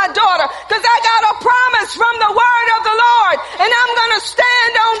have my daughter, because I got a promise from the word of the Lord. And I'm going to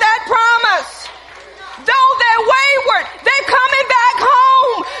stand on that promise. Though they're wayward, they're coming back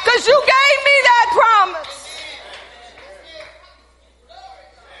home because you gave me that promise.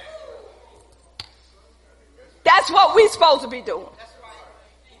 That's what we're supposed to be doing.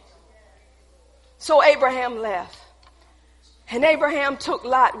 So Abraham left. And Abraham took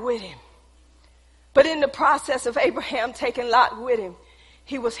Lot with him. But in the process of Abraham taking Lot with him,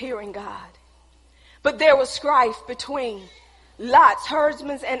 he was hearing God. But there was strife between Lot's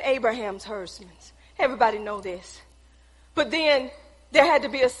herdsmen and Abraham's herdsmen. Everybody know this. But then there had to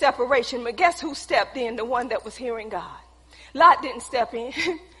be a separation. But guess who stepped in? The one that was hearing God. Lot didn't step in.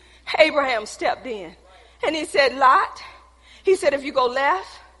 Abraham stepped in. And he said, Lot, he said, if you go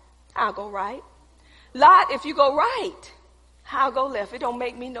left, I'll go right. Lot, if you go right, I'll go left. It don't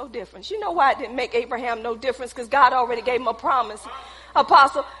make me no difference. You know why it didn't make Abraham no difference? Because God already gave him a promise.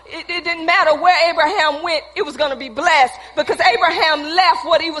 Apostle, it didn't matter where Abraham went, it was going to be blessed because Abraham left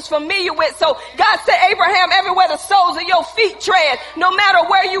what he was familiar with. So God said, Abraham, everywhere the soles of your feet tread, no matter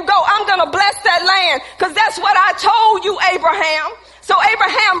where you go, I'm going to bless that land because that's what I told you, Abraham. So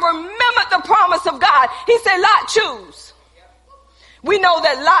Abraham remembered the promise of God. He said, Lot, choose. We know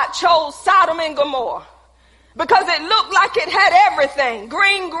that Lot chose Sodom and Gomorrah because it looked like it had everything,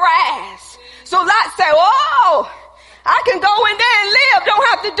 green grass. So Lot said, oh, I can go in there and live. Don't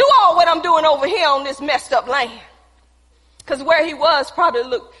have to do all what I'm doing over here on this messed up land. Because where he was probably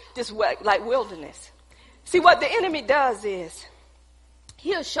looked this way, like wilderness. See, what the enemy does is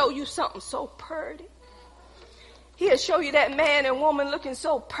he'll show you something so pretty. He'll show you that man and woman looking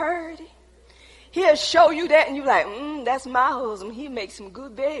so pretty. He'll show you that and you're like, that's my husband. He makes some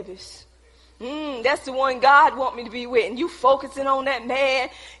good babies. That's the one God want me to be with. And you focusing on that man.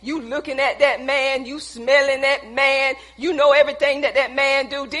 You looking at that man. You smelling that man. You know everything that man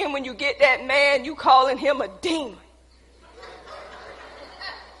do. Then when you get that man, you calling him a demon.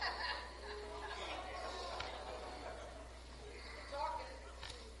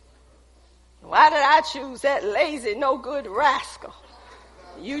 Why did I choose that lazy, no good rascal?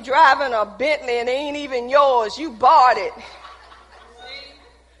 You driving a Bentley and it ain't even yours. You bought it.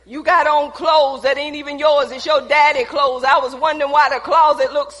 You got on clothes that ain't even yours. It's your daddy clothes. I was wondering why the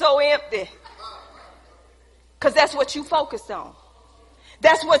closet looked so empty. Because that's what you focused on.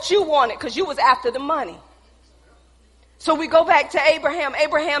 That's what you wanted because you was after the money. So we go back to Abraham.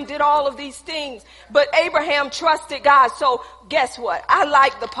 Abraham did all of these things, but Abraham trusted God. So guess what? I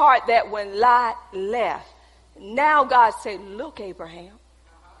like the part that when Lot left, now God said, look, Abraham.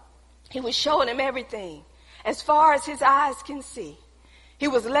 He was showing him everything as far as his eyes can see. He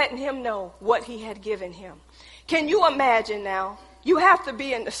was letting him know what he had given him. Can you imagine now? You have to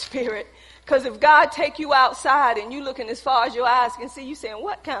be in the spirit. Because if God take you outside and you looking as far as your eyes can see, you saying,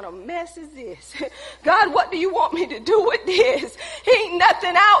 what kind of mess is this? God, what do you want me to do with this? Ain't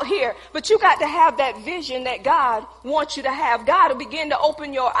nothing out here. But you got to have that vision that God wants you to have. God will begin to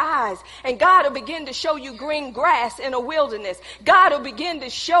open your eyes. And God will begin to show you green grass in a wilderness. God will begin to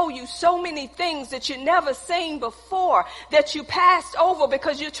show you so many things that you never seen before, that you passed over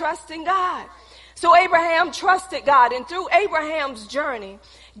because you're trusting God. So Abraham trusted God. And through Abraham's journey,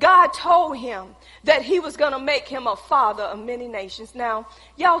 God told him that he was going to make him a father of many nations. Now,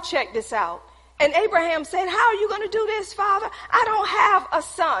 y'all check this out. And Abraham said, how are you going to do this, Father? I don't have a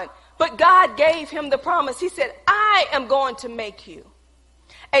son. But God gave him the promise. He said, I am going to make you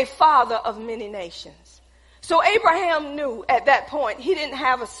a father of many nations. So Abraham knew at that point he didn't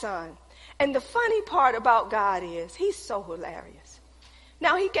have a son. And the funny part about God is he's so hilarious.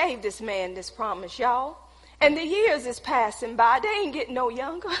 Now, he gave this man this promise, y'all. And the years is passing by. They ain't getting no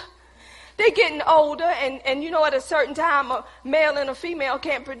younger. They're getting older. And you know, at a certain time, a male and a female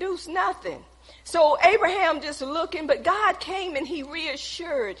can't produce nothing. So Abraham just looking, but God came and he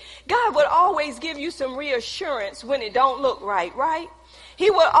reassured. God would always give you some reassurance when it don't look right, right? He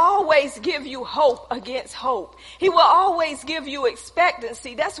will always give you hope against hope. He will always give you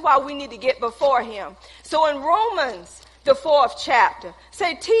expectancy. That's why we need to get before him. So in Romans, the 4th chapter,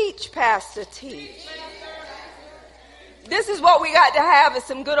 say, teach, Pastor, teach. This is what we got to have, is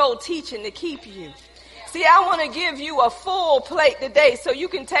some good old teaching to keep you. See, I want to give you a full plate today so you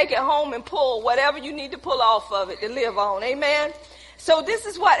can take it home and pull whatever you need to pull off of it to live on. Amen. So this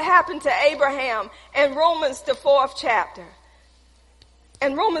is what happened to Abraham in Romans the 4th chapter.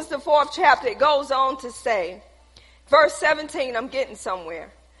 In Romans the 4th chapter, it goes on to say, verse 17, I'm getting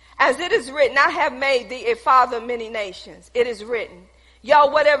somewhere. As it is written, I have made thee a father of many nations. It is written.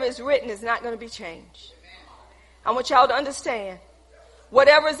 Y'all, whatever is written is not going to be changed. I want y'all to understand,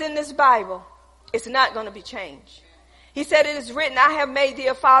 whatever is in this Bible, it's not going to be changed. He said, it is written, I have made thee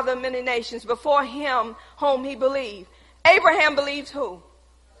a father of many nations, before him whom he believed. Abraham believed who?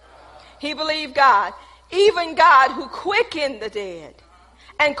 He believed God. Even God who quickened the dead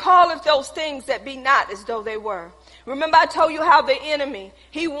and calleth those things that be not as though they were. Remember, I told you how the enemy,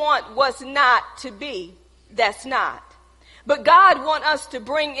 he want what's not to be, that's not. But God wants us to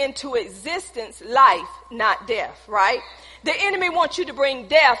bring into existence life, not death, right? The enemy wants you to bring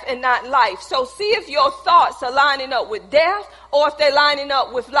death and not life. So see if your thoughts are lining up with death or if they're lining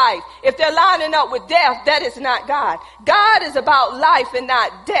up with life. If they're lining up with death, that is not God. God is about life and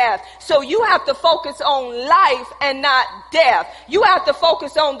not death. So you have to focus on life and not death. You have to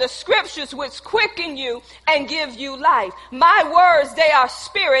focus on the scriptures which quicken you and give you life. My words, they are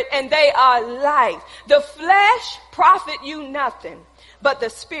spirit and they are life. The flesh profit you nothing, but the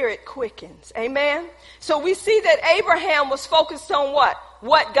spirit quickens. Amen. So we see that Abraham was focused on what?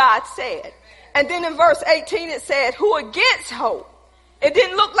 What God said. And then in verse 18 it said, who against hope. It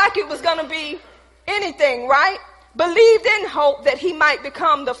didn't look like it was going to be anything, right? Believed in hope that he might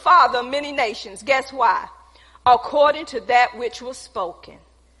become the father of many nations. Guess why? According to that which was spoken.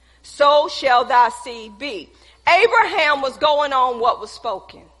 So shall thy seed be. Abraham was going on what was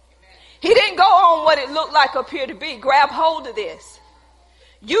spoken. He didn't go on what it looked like appeared to be. Grab hold of this.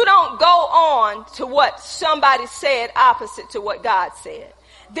 You don't go on to what somebody said opposite to what God said.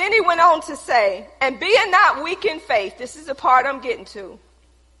 Then he went on to say, and being not weak in faith, this is the part I'm getting to,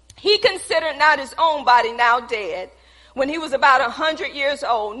 he considered not his own body now dead, when he was about 100 years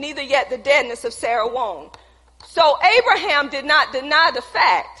old, neither yet the deadness of Sarah womb. So Abraham did not deny the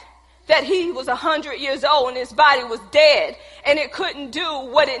fact that he was 100 years old and his body was dead and it couldn't do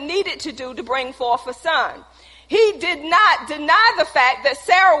what it needed to do to bring forth a son. He did not deny the fact that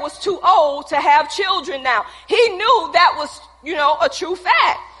Sarah was too old to have children now. He knew that was, a true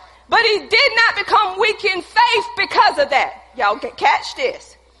fact. But he did not become weak in faith because of that. Y'all catch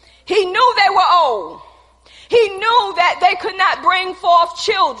this. He knew they were old. He knew that they could not bring forth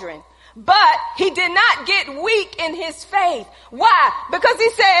children. But he did not get weak in his faith. Why? Because he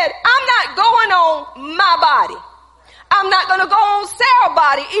said, I'm not going on my body. I'm not going to go on Sarah's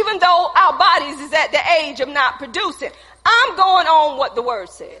body, even though our bodies is at the age of not producing. I'm going on what the word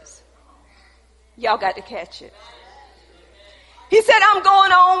says. Y'all got to catch it. He said, I'm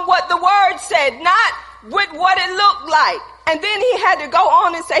going on what the word said, not with what it looked like. And then he had to go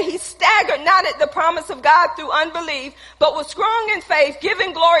on and say he staggered not at the promise of God through unbelief, but was strong in faith,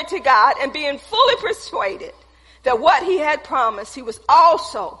 giving glory to God and being fully persuaded that what he had promised, he was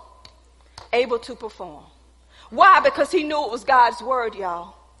also able to perform. Why? Because he knew it was God's word,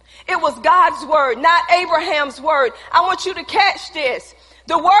 y'all. It was God's word, not Abraham's word. I want you to catch this.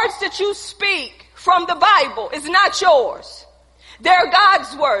 The words that you speak from the Bible is not yours. They're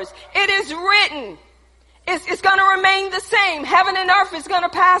God's words. It is written. It's going to remain the same. Heaven and earth is going to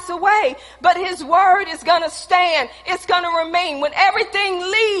pass away, but his word is going to stand. It's going to remain. When everything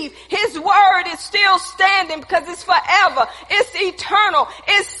leaves, his word is still standing because it's forever. It's eternal.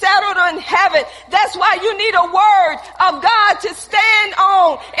 It's settled in heaven. That's why you need a word of God to stand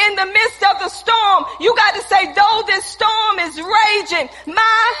on in the midst of the storm. You got to say, though this storm is raging,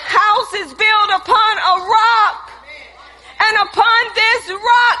 my house is built upon a rock. And upon this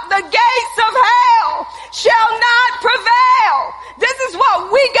rock, the gates of hell shall not prevail. This is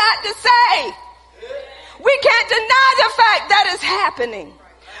what we got to say. We can't deny the fact that it's happening.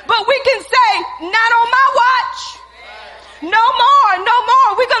 But we can say, not on my watch. No more, no more.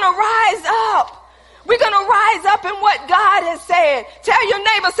 We're going to rise up. We're going to rise up in what God has said. Tell your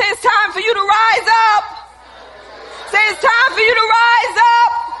neighbor, say it's time for you to rise up. Say it's time for you to rise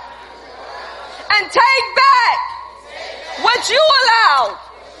up and take back what you allowed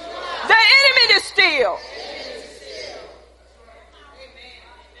the enemy to steal.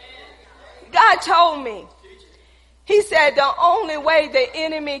 God told me. He said the only way the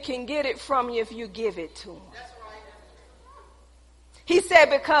enemy can get it from you if you give it to him. He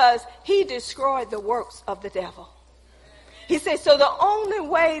said because he destroyed the works of the devil. He said so the only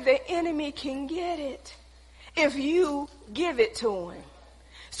way the enemy can get it if you give it to him.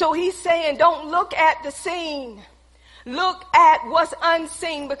 So he's saying don't look at the scene. Look at what's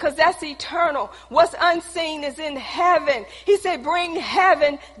unseen because that's eternal. What's unseen is in heaven. He said, bring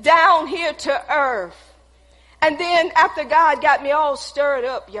heaven down here to earth. And then after God got me all stirred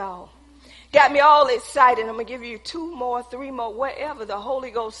up, y'all, got me all excited, I'm going to give you 2 more, 3 more, whatever the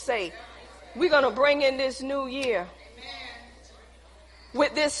Holy Ghost say. We're going to bring in this new year.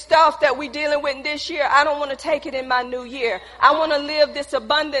 With this stuff that we're dealing with this year, I don't want to take it in my new year. I want to live this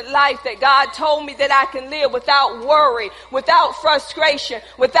abundant life that God told me that I can live without worry, without frustration,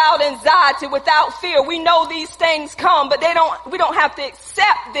 without anxiety, without fear. We know these things come, but we don't have to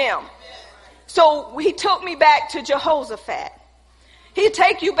accept them. So he took me back to Jehoshaphat. He'll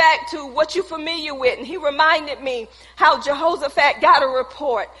take you back to what you're familiar with. And he reminded me how Jehoshaphat got a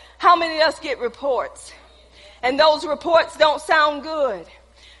report. How many of us get reports? And those reports don't sound good.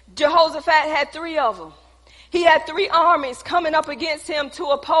 Jehoshaphat had 3 of them. He had 3 armies coming up against him to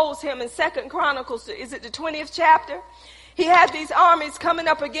oppose him in 2 Chronicles. Is it the 20th chapter? He had these armies coming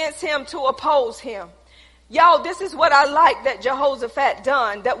up against him to oppose him. Y'all, this is what I like that Jehoshaphat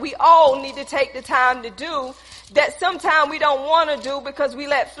done, that we all need to take the time to do, that sometimes we don't want to do because we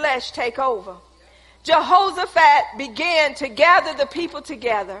let flesh take over. Jehoshaphat began to gather the people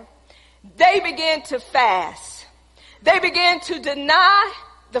together. They began to fast. They began to deny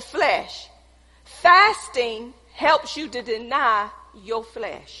the flesh. Fasting helps you to deny your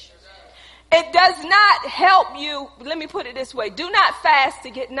flesh. It does not help you. Let me put it this way. Do not fast to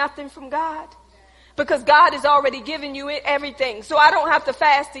get nothing from God. Because God has already given you everything. So I don't have to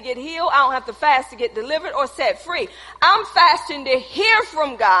fast to get healed. I don't have to fast to get delivered or set free. I'm fasting to hear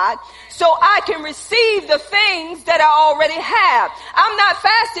from God so I can receive the things that I already have. I'm not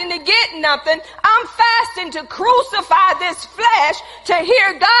fasting to get nothing. I'm fasting to crucify this flesh to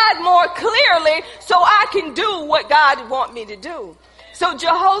hear God more clearly so I can do what God wants me to do. So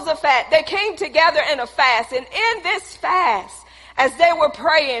Jehoshaphat, they came together in a fast. And in this fast, as they were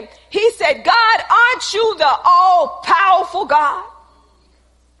praying, he said, God, aren't you the all-powerful God?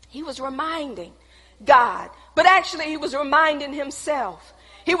 He was reminding God, but actually he was reminding himself.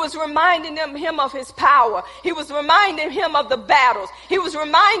 He was reminding him of his power. He was reminding him of the battles. He was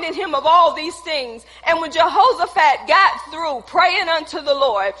reminding him of all these things. And when Jehoshaphat got through praying unto the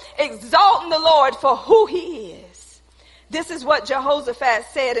Lord, exalting the Lord for who he is, this is what Jehoshaphat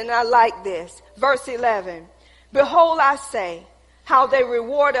said, and I like this. Verse 11, behold, I say, how they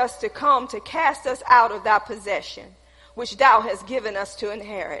reward us to come to cast us out of thy possession, which thou hast given us to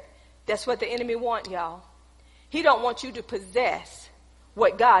inherit. That's what the enemy want, y'all. He don't want you to possess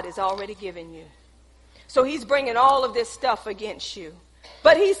what God has already given you. So he's bringing all of this stuff against you.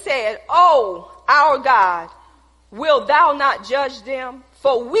 But he said, oh, our God, will thou not judge them?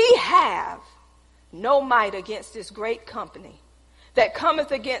 For we have no might against this great company that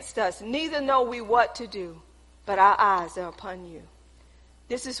cometh against us, neither know we what to do, but our eyes are upon you.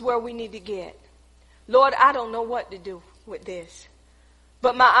 This is where we need to get. Lord, I don't know what to do with this,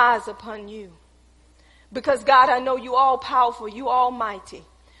 but my eyes upon you. Because God, I know you all powerful, you almighty.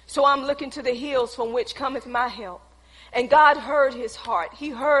 So I'm looking to the hills from which cometh my help. And God heard his heart.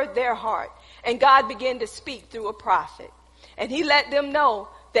 He heard their heart. And God began to speak through a prophet. And he let them know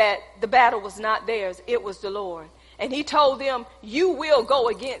that the battle was not theirs. It was the Lord. And he told them, you will go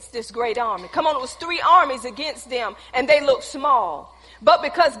against this great army. Come on, it was 3 armies against them, and they looked small. But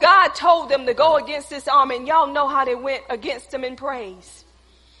because God told them to go against this army, and y'all know how they went against them in praise.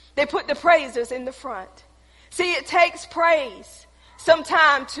 They put the praisers in the front. See, it takes praise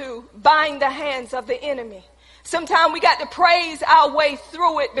sometime to bind the hands of the enemy. Sometimes we got to praise our way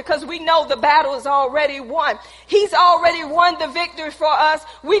through it because we know the battle is already won. He's already won the victory for us.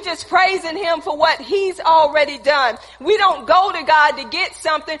 We just praising him for what he's already done. We don't go to God to get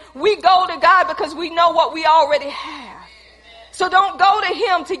something. We go to God because we know what we already have. So don't go to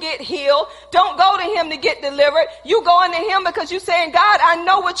him to get healed. Don't go to him to get delivered. You going to him because you're saying, God, I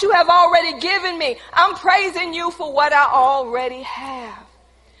know what you have already given me. I'm praising you for what I already have.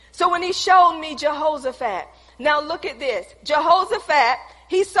 So when he showed me Jehoshaphat, now look at this. Jehoshaphat,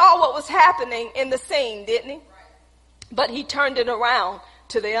 he saw what was happening in the seen, didn't he? But he turned it around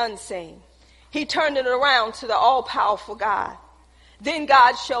to the unseen. He turned it around to the all-powerful God. Then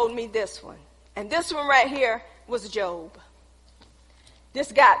God showed me this one. And this one right here was Job.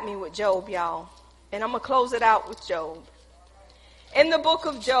 This got me with Job, y'all. And I'm going to close it out with Job. In the book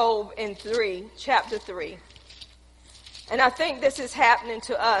of Job in chapter 3. And I think this is happening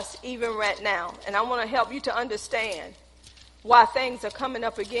to us even right now. And I want to help you to understand why things are coming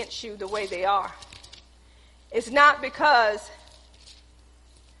up against you the way they are. It's not because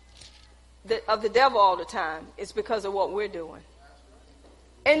of the devil all the time. It's because of what we're doing.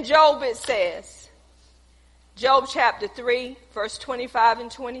 In Job it says, Job chapter 3, verse 25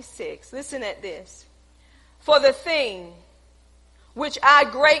 and 26. Listen at this. For the thing which I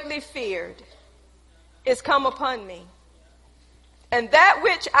greatly feared is come upon me, and that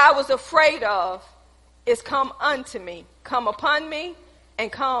which I was afraid of is come unto me. Come upon me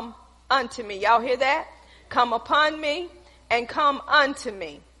and come unto me. Y'all hear that? Come upon me and come unto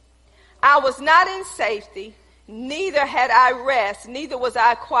me. I was not in safety, neither had I rest, neither was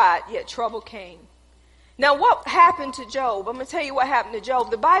I quiet, yet trouble came. Now, what happened to Job? I'm going to tell you what happened to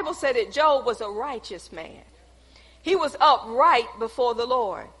Job. The Bible said that Job was a righteous man. He was upright before the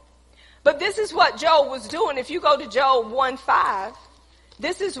Lord. But this is what Job was doing. If you go to Job 1:5,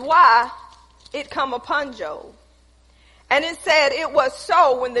 this is why it come upon Job. And it said, it was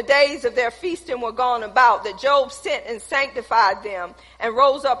so when the days of their feasting were gone about that Job sent and sanctified them and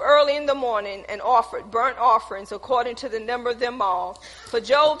rose up early in the morning and offered burnt offerings according to the number of them all. For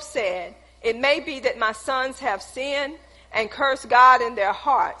Job said, it may be that my sons have sinned and cursed God in their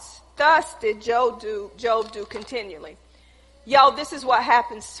hearts. Thus did Job do continually. Y'all, this is what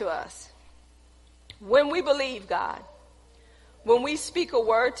happens to us. When we believe God, when we speak a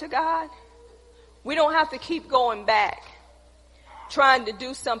word to God, we don't have to keep going back, trying to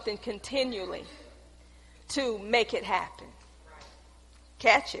do something continually to make it happen.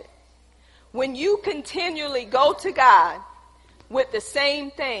 Catch it. When you continually go to God with the same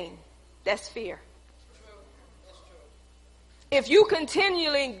thing, that's fear. If you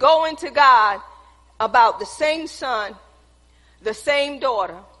continually go into God about the same son, the same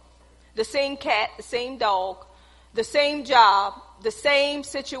daughter, the same cat, the same dog, the same job, the same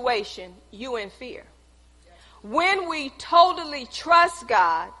situation, you in fear. When we totally trust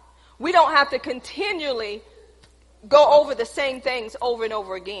God, we don't have to continually go over the same things over and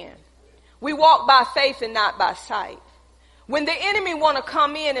over again. We walk by faith and not by sight. When the enemy want to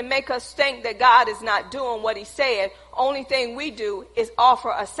come in and make us think that God is not doing what he said, only thing we do is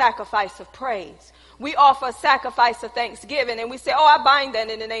offer a sacrifice of praise. We offer a sacrifice of thanksgiving, and we say, oh, I bind that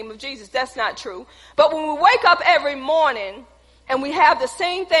in the name of Jesus. That's not true. But when we wake up every morning and we have the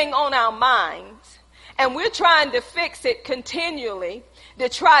same thing on our minds, and we're trying to fix it continually, to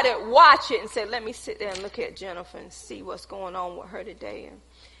try to watch it and say, let me sit there and look at Jennifer and see what's going on with her today and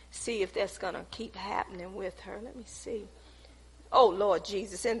see if that's going to keep happening with her. Let me see. Oh, Lord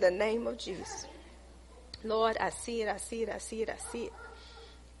Jesus, in the name of Jesus. Lord, I see it, I see it, I see it, I see it.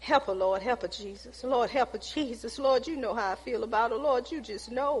 Help her, Lord. Help her, Jesus. Lord, help her, Jesus. Lord, you know how I feel about her. Lord, you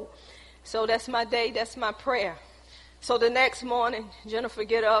just know. So that's my day. That's my prayer. So the next morning, Jennifer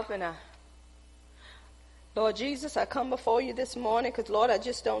get up and Lord Jesus, I come before you this morning because, Lord, I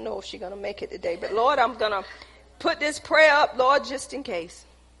just don't know if she's going to make it today. But, Lord, I'm going to put this prayer up, Lord, just in case.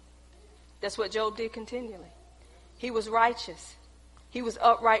 That's what Job did continually. He was righteous. He was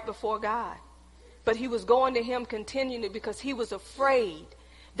upright before God. But he was going to him continually because he was afraid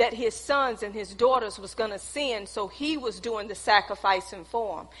that his sons and his daughters was going to sin, so he was doing the sacrificing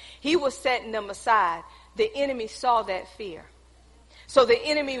for them. He was setting them aside. The enemy saw that fear. So the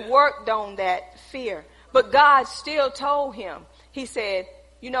enemy worked on that fear. But God still told him, he said,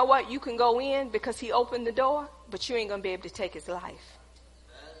 you know what, you can go in because he opened the door, but you ain't going to be able to take his life.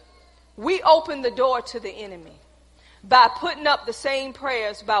 We open the door to the enemy by putting up the same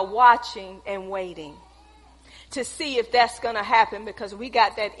prayers, by watching and waiting to see if that's going to happen because we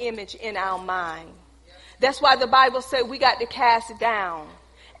got that image in our mind. That's why the Bible said we got to cast down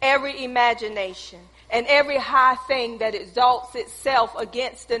every imagination and every high thing that exalts itself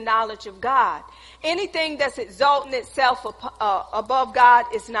against the knowledge of God. Anything that's exalting itself above God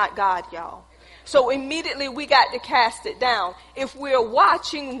is not God, y'all. So immediately we got to cast it down. If we're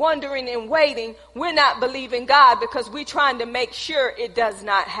watching, wondering, and waiting, we're not believing God because we're trying to make sure it does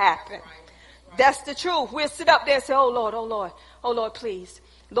not happen. That's the truth. We'll sit up there and say, oh Lord, oh Lord, oh Lord, please.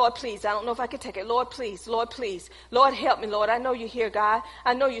 Lord, please. I don't know if I can take it. Lord, please. Lord, please. Lord, help me, Lord. I know you're here, God.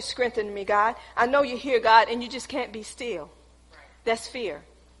 I know you're strengthening me, God. I know you're here, God, and you just can't be still. That's fear.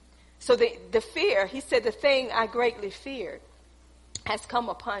 So the fear, he said, the thing I greatly feared has come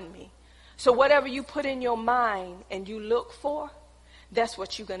upon me. So whatever you put in your mind and you look for, that's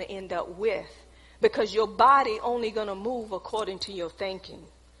what you're going to end up with. Because your body only going to move according to your thinking.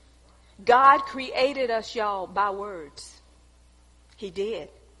 God created us, y'all, by words. He did.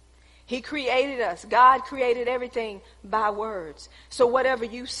 He created us. God created everything by words. So whatever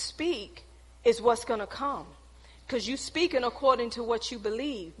you speak is what's going to come. Because you're speaking according to what you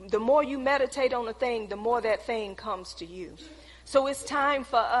believe. The more you meditate on a thing, the more that thing comes to you. So it's time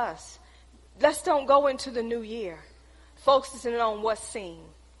for us. Let's don't go into the new year focusing on what's seen.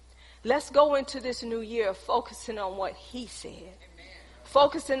 Let's go into this new year focusing on what he said.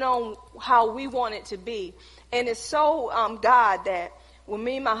 Focusing on how we want it to be. And it's so God that when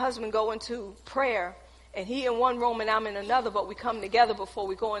me and my husband go into prayer, and he in one room and I'm in another, but we come together before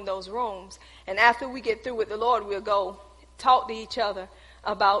we go in those rooms. And after we get through with the Lord, we'll go talk to each other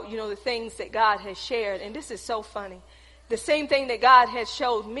about, the things that God has shared. And this is so funny. The same thing that God had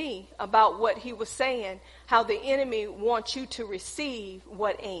showed me about what he was saying, how the enemy wants you to receive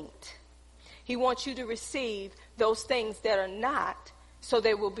what ain't. He wants you to receive those things that are not, so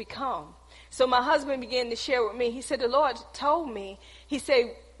they will become. So my husband began to share with me. He said, the Lord told me, he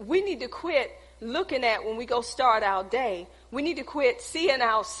said, we need to quit looking at when we go start our day. We need to quit seeing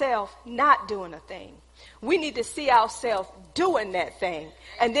ourselves not doing a thing. We need to see ourselves doing that thing.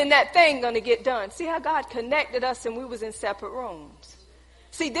 And then that thing going to get done. See how God connected us and we was in separate rooms.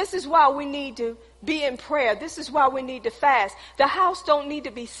 See, this is why we need to be in prayer. This is why we need to fast. The house don't need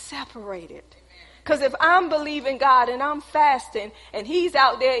to be separated. Because if I'm believing God and I'm fasting and he's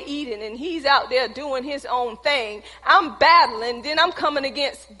out there eating and he's out there doing his own thing, I'm battling, then I'm coming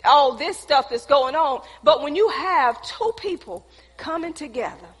against all this stuff that's going on. But when you have two people coming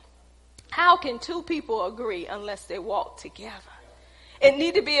together, how can two people agree unless they walk together? It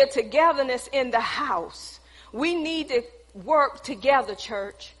need to be a togetherness in the house. We need to work together,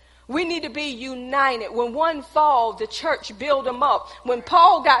 church. We need to be united. When one fall, the church build them up. When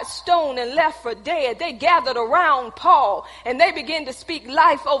Paul got stoned and left for dead, they gathered around Paul and they began to speak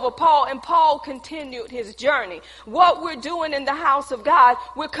life over Paul, and Paul continued his journey. What we're doing in the house of God,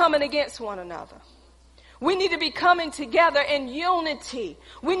 we're coming against one another. We need to be coming together in unity.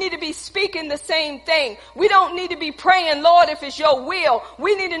 We need to be speaking the same thing. We don't need to be praying, Lord, if it's your will.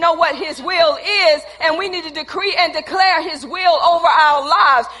 We need to know what his will is, and we need to decree and declare his will over our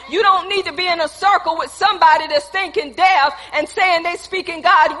lives. You don't need to be in a circle with somebody that's thinking deaf and saying they speaking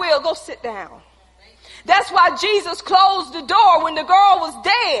God's will. Go sit down. That's why Jesus closed the door when the girl was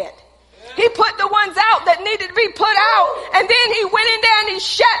dead. He put the ones out that needed to be put out, and then he went in there and he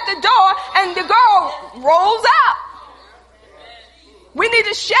shut the door, and the girl rolls out. We need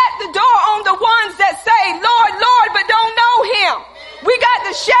to shut the door on the ones that say, Lord, Lord, but don't know him. We got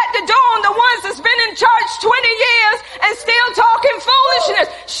to shut the door on the ones that's been in church 20 years and still talking foolishness.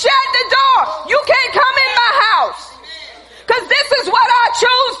 Shut the door. You can't come in my house. Because this is what I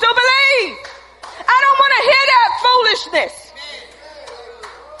choose to believe. I don't want to hear that foolishness.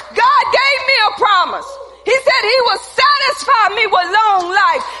 God gave me a promise. He said he will satisfy me with long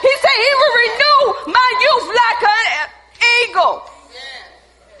life. He said he will renew my youth like an eagle.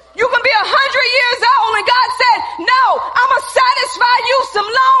 You can be 100 years old and God said, no, I'm going to satisfy you some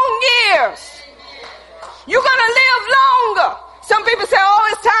long years. You're going to live longer. Some people say, oh,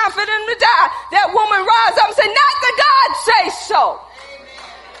 it's time for them to die. That woman rise up and say, not the God say so.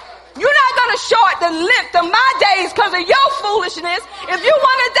 You're not going to short the length of my days because of your foolishness. If you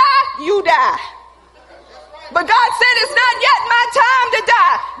want to die, you die. But God said it's not yet my time to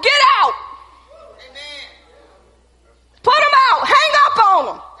die. Get out. Put them out. Hang up on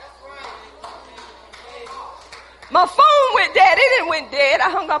them. My phone went dead. It didn't went dead.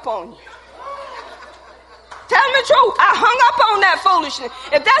 I hung up on you. Tell me the truth. I hung up on that foolishness.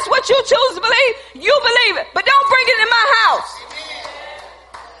 If that's what you choose to believe, you believe it. But don't bring it in my house.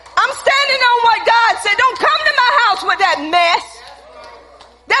 I'm standing on what God said. Don't come to my house with that mess.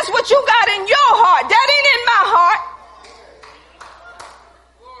 That's what you got in your heart. That ain't in my heart.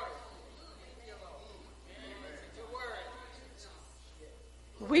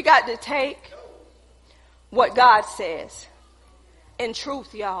 We got to take what God says in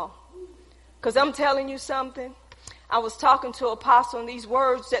truth, y'all. Because I'm telling you something. I was talking to Apostle, and these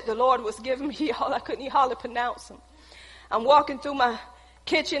words that the Lord was giving me, y'all, I couldn't even hardly pronounce them. I'm walking through my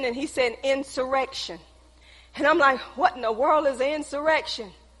kitchen, and he said insurrection. And I'm like, what in the world is an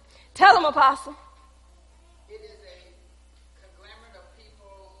insurrection? Tell him, Apostle. It is a conglomerate of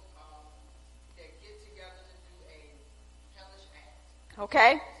people that get together to do a hellish act.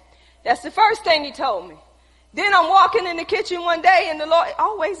 Okay. That's the first thing he told me. Then I'm walking in the kitchen one day, and the Lord,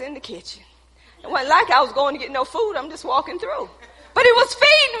 always in the kitchen. It wasn't like I was going to get no food. I'm just walking through. But he was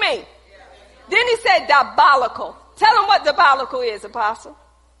feeding me. Then he said diabolical. Tell him what diabolical is, Apostle.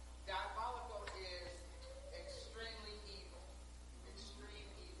 Diabolical is extremely evil. Extreme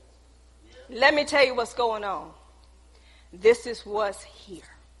evil. Let me tell you what's going on. This is what's here.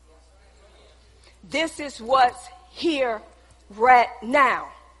 This is what's here right now.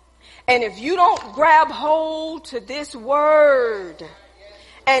 And if you don't grab hold to this word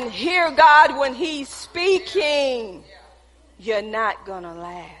and hear God when he's speaking, you're not going to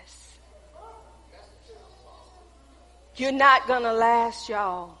last. You're not going to last,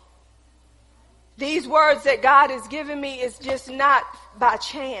 y'all. These words that God has given me is just not by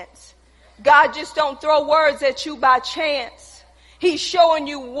chance. God just don't throw words at you by chance. He's showing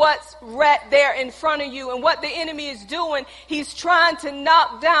you what's right there in front of you, and what the enemy is doing. He's trying to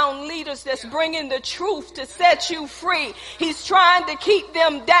knock down leaders that's bringing the truth to set you free. He's trying to keep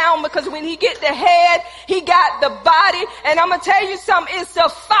them down, because when he get the head, he got the body. And I'm going to tell you something. It's a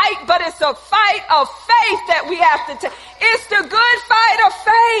fight, but it's a fight of faith that we have to take. It's the good fight of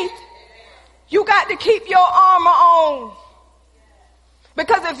faith. You got to keep your armor on.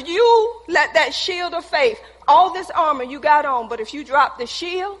 Because if you let that shield of faith, all this armor you got on, but if you drop the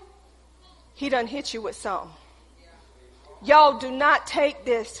shield, he done hit you with something. Y'all do not take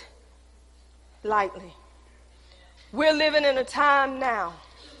this lightly. We're living in a time now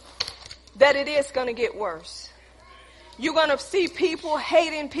that it is going to get worse. You're going to see people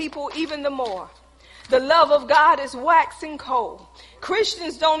hating people even the more. The love of God is waxing cold.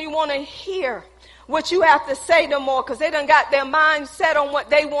 Christians don't even want to hear what you have to say no more, because they done got their mind set on what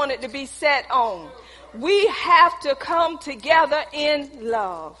they want it to be set on. We have to come together in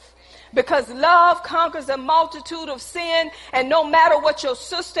love, because love conquers a multitude of sin. And no matter what your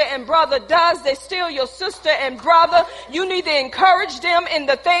sister and brother does, they're still your sister and brother. You need to encourage them in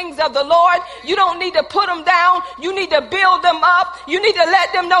the things of the Lord. You don't need to put them down. You need to build them up. You need to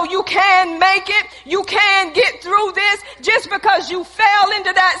let them know you can make it. You can get through this. Just because you fell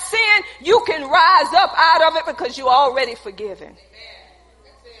into that sin, you can rise up out of it, because you're already forgiven.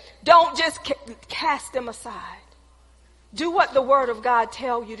 Don't just cast them aside. Do what the word of God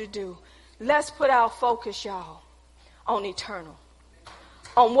tells you to do. Let's put our focus, y'all, on eternal,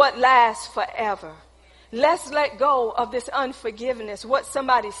 on what lasts forever. Let's let go of this unforgiveness, what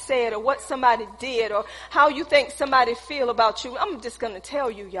somebody said or what somebody did or how you think somebody feel about you. I'm just going to tell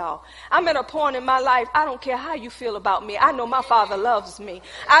you, y'all. I'm at a point in my life, I don't care how you feel about me. I know my Father loves me.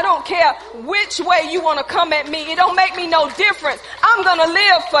 I don't care which way you want to come at me. It don't make me no difference. I'm going to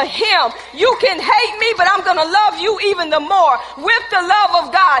live for Him. You can hate me, but I'm going to love you even the more with the love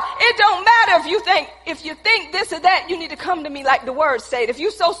of God. It don't matter if you think this or that, you need to come to me like the word said. If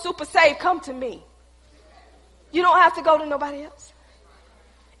you so super saved, come to me. You don't have to go to nobody else.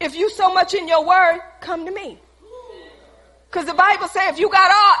 If you so much in your word, come to me. Because the Bible says if you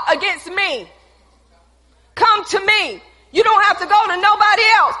got aught against me, come to me. You don't have to go to nobody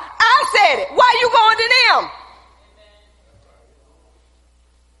else. I said it. Why you going to them?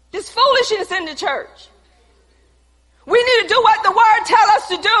 This foolishness in the church. We need to do what the word tells us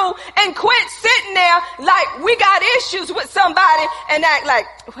to do and quit sitting there like we got issues with somebody and act like,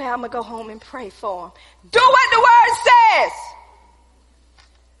 well, I'm going to go home and pray for them. Do what the word says.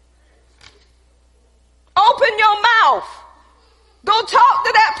 Open your mouth. Go talk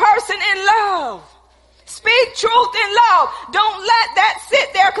to that person in love. Speak truth in love. Don't let that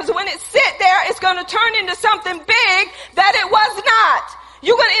sit there, because when it sit there, it's going to turn into something big that it was not.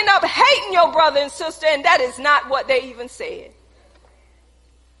 You're going to end up hating your brother and sister, and that is not what they even said.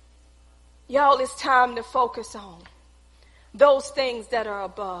 Y'all, it's time to focus on those things that are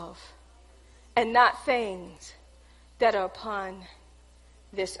above and not things that are upon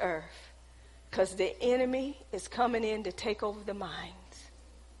this earth. Because the enemy is coming in to take over the minds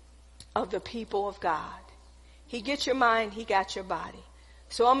of the people of God. He gets your mind, he got your body.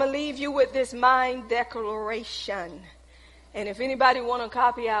 So I'm going to leave you with this mind declaration. And if anybody want a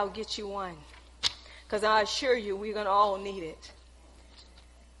copy, I'll get you one. Because I assure you, we're going to all need it.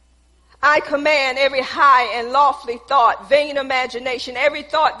 I command every high and lofty thought, vain imagination, every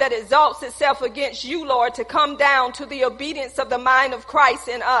thought that exalts itself against you, Lord, to come down to the obedience of the mind of Christ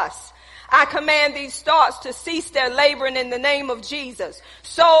in us. I command these thoughts to cease their laboring in the name of Jesus.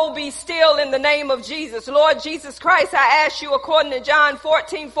 Soul, be still in the name of Jesus. Lord Jesus Christ, I ask you, according to John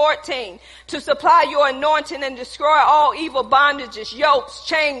 14:14, to supply your anointing and destroy all evil bondages, yokes,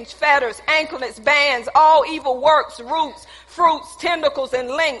 chains, fetters, anklets, bands, all evil works, roots, fruits, tentacles, and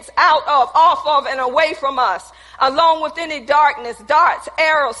links out of, off of, and away from us, along with any darkness, darts,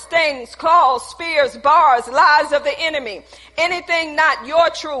 arrows, stings, claws, spears, bars, lies of the enemy, anything not your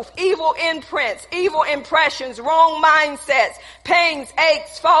truth, evil imprints, evil impressions, wrong mindsets, pains,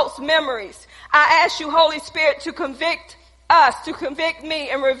 aches, false memories. I ask you, Holy Spirit, to convict us, to convict me,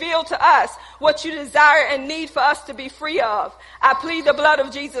 and reveal to us what you desire and need for us to be free of. I plead the blood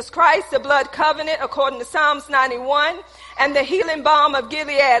of Jesus Christ, the blood covenant according to Psalms 91, and the healing balm of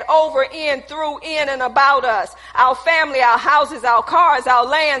Gilead over, in, through, in, and about us, our family, our houses, our cars, our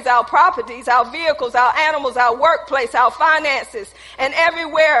lands, our properties, our vehicles, our animals, our workplace, our finances, and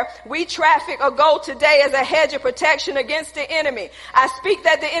everywhere we traffic or go today as a hedge of protection against the enemy. I speak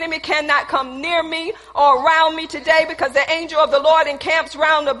that the enemy cannot come near me or around me today, because the angel of the Lord encamps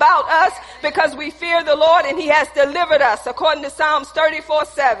round about us, because we fear the Lord and he has delivered us, according to Psalms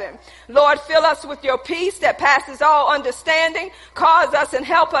 34:7. Lord, fill us with your peace that passes all understanding. Cause us and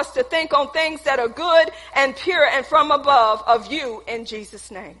help us to think on things that are good and pure and from above of you, in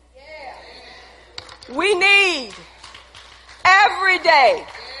Jesus' name. Yeah. We need every day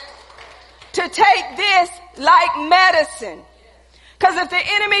to take this like medicine. Because if the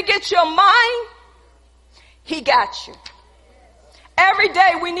enemy gets your mind, he got you. Every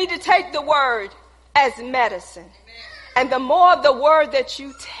day we need to take the word as medicine. And the more of the word that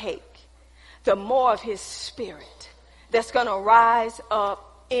you take, the more of his spirit that's going to rise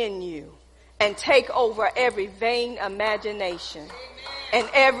up in you and take over every vain imagination and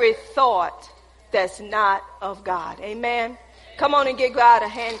every thought that's not of God. Amen. Come on and give God a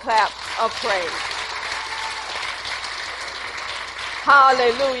hand clap of praise.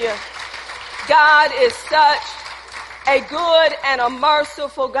 Hallelujah. God is such a good and a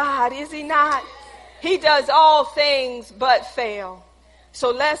merciful God, is he not? He does all things but fail.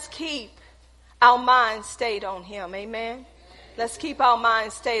 So let's keep our minds stayed on him. Amen. Let's keep our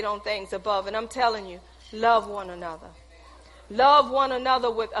minds stayed on things above. And I'm telling you, love one another. Love one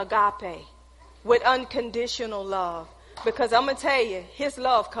another with agape, with unconditional love. Because I'm going to tell you, his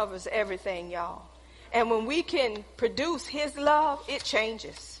love covers everything, y'all. And when we can produce his love, it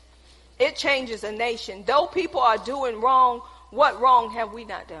changes. It changes a nation. Though people are doing wrong, what wrong have we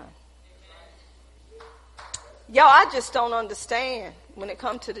not done? Y'all, I just don't understand when it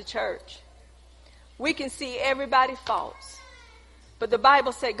comes to the church. We can see everybody's faults. But the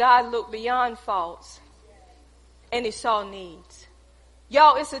Bible said God looked beyond faults and he saw needs.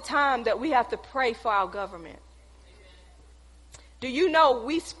 Y'all, it's a time that we have to pray for our government. Do you know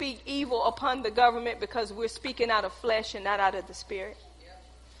we speak evil upon the government because we're speaking out of flesh and not out of the spirit?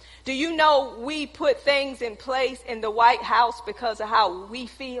 Do you know we put things in place in the White House because of how we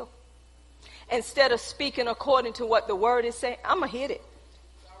feel? Instead of speaking according to what the word is saying, I'm going to hit it.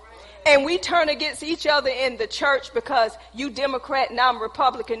 And we turn against each other in the church because you Democrat and I'm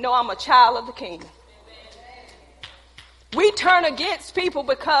Republican. No, I'm a child of the kingdom. We turn against people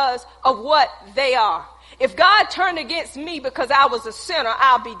because of what they are. If God turned against me because I was a sinner,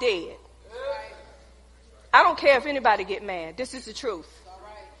 I'll be dead. I don't care if anybody get mad. This is the truth.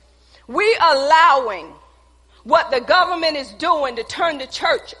 We allowing what the government is doing to turn the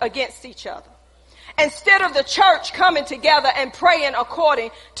church against each other. Instead of the church coming together and praying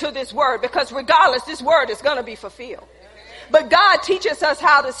according to this word, because regardless, this word is going to be fulfilled. But God teaches us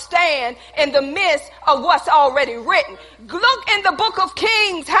how to stand in the midst of what's already written. Look in the book of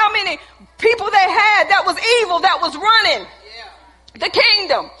Kings, how many people they had that was evil, that was running the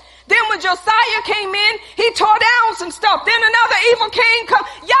kingdom. Then when Josiah came in, he tore down some stuff. Then another evil king come.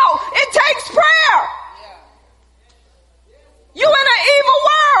 Yo, it takes prayer. You in an evil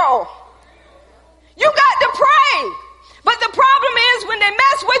world. You got to pray. But the problem is when they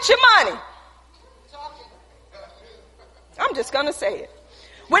mess with your money. I'm just going to say it.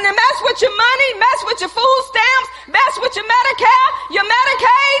 When they mess with your money, mess with your food stamps, mess with your Medicare, your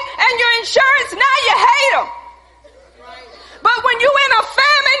Medicaid, and your insurance, now you hate them. But when you in a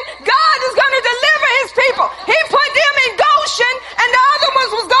famine, God is going to deliver his people. He put them in Goshen and the other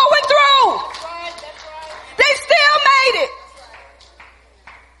ones was going through. They still made it.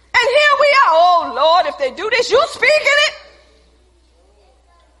 And here we are. Oh Lord, if they do this, you speaking it.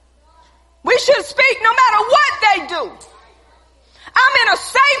 We should speak no matter what they do. I'm in a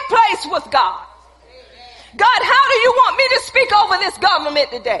safe place with God. God, how do you want me to speak over this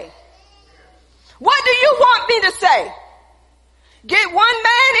government today? What do you want me to say? Get one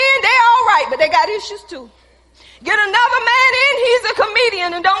man in, they're all right, but they got issues too. Get another man in, he's a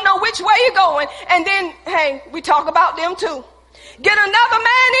comedian and don't know which way you're going. And then, hey, we talk about them too. Get another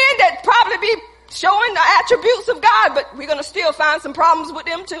man in that probably be showing the attributes of God, but we're going to still find some problems with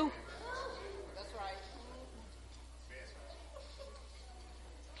them too.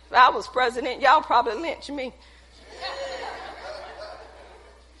 If I was president, y'all probably lynch me.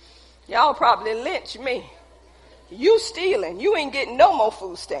 Y'all probably lynch me. You stealing. You ain't getting no more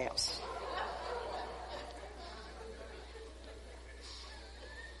food stamps.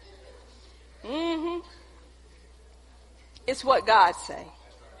 It's what God say.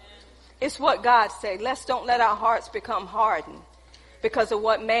 It's what God say. Let's don't let our hearts become hardened because of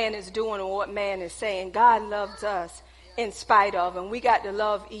what man is doing or what man is saying. God loves us in spite of, and we got to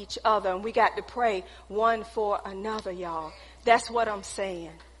love each other, and we got to pray one for another, y'all. That's what I'm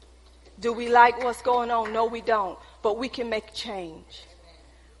saying. Do we like what's going on? No, we don't. But we can make change.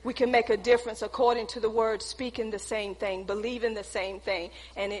 We can make a difference according to the word, speaking the same thing, believing the same thing,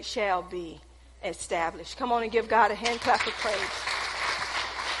 and it shall be established. Come on and give God a hand clap of praise.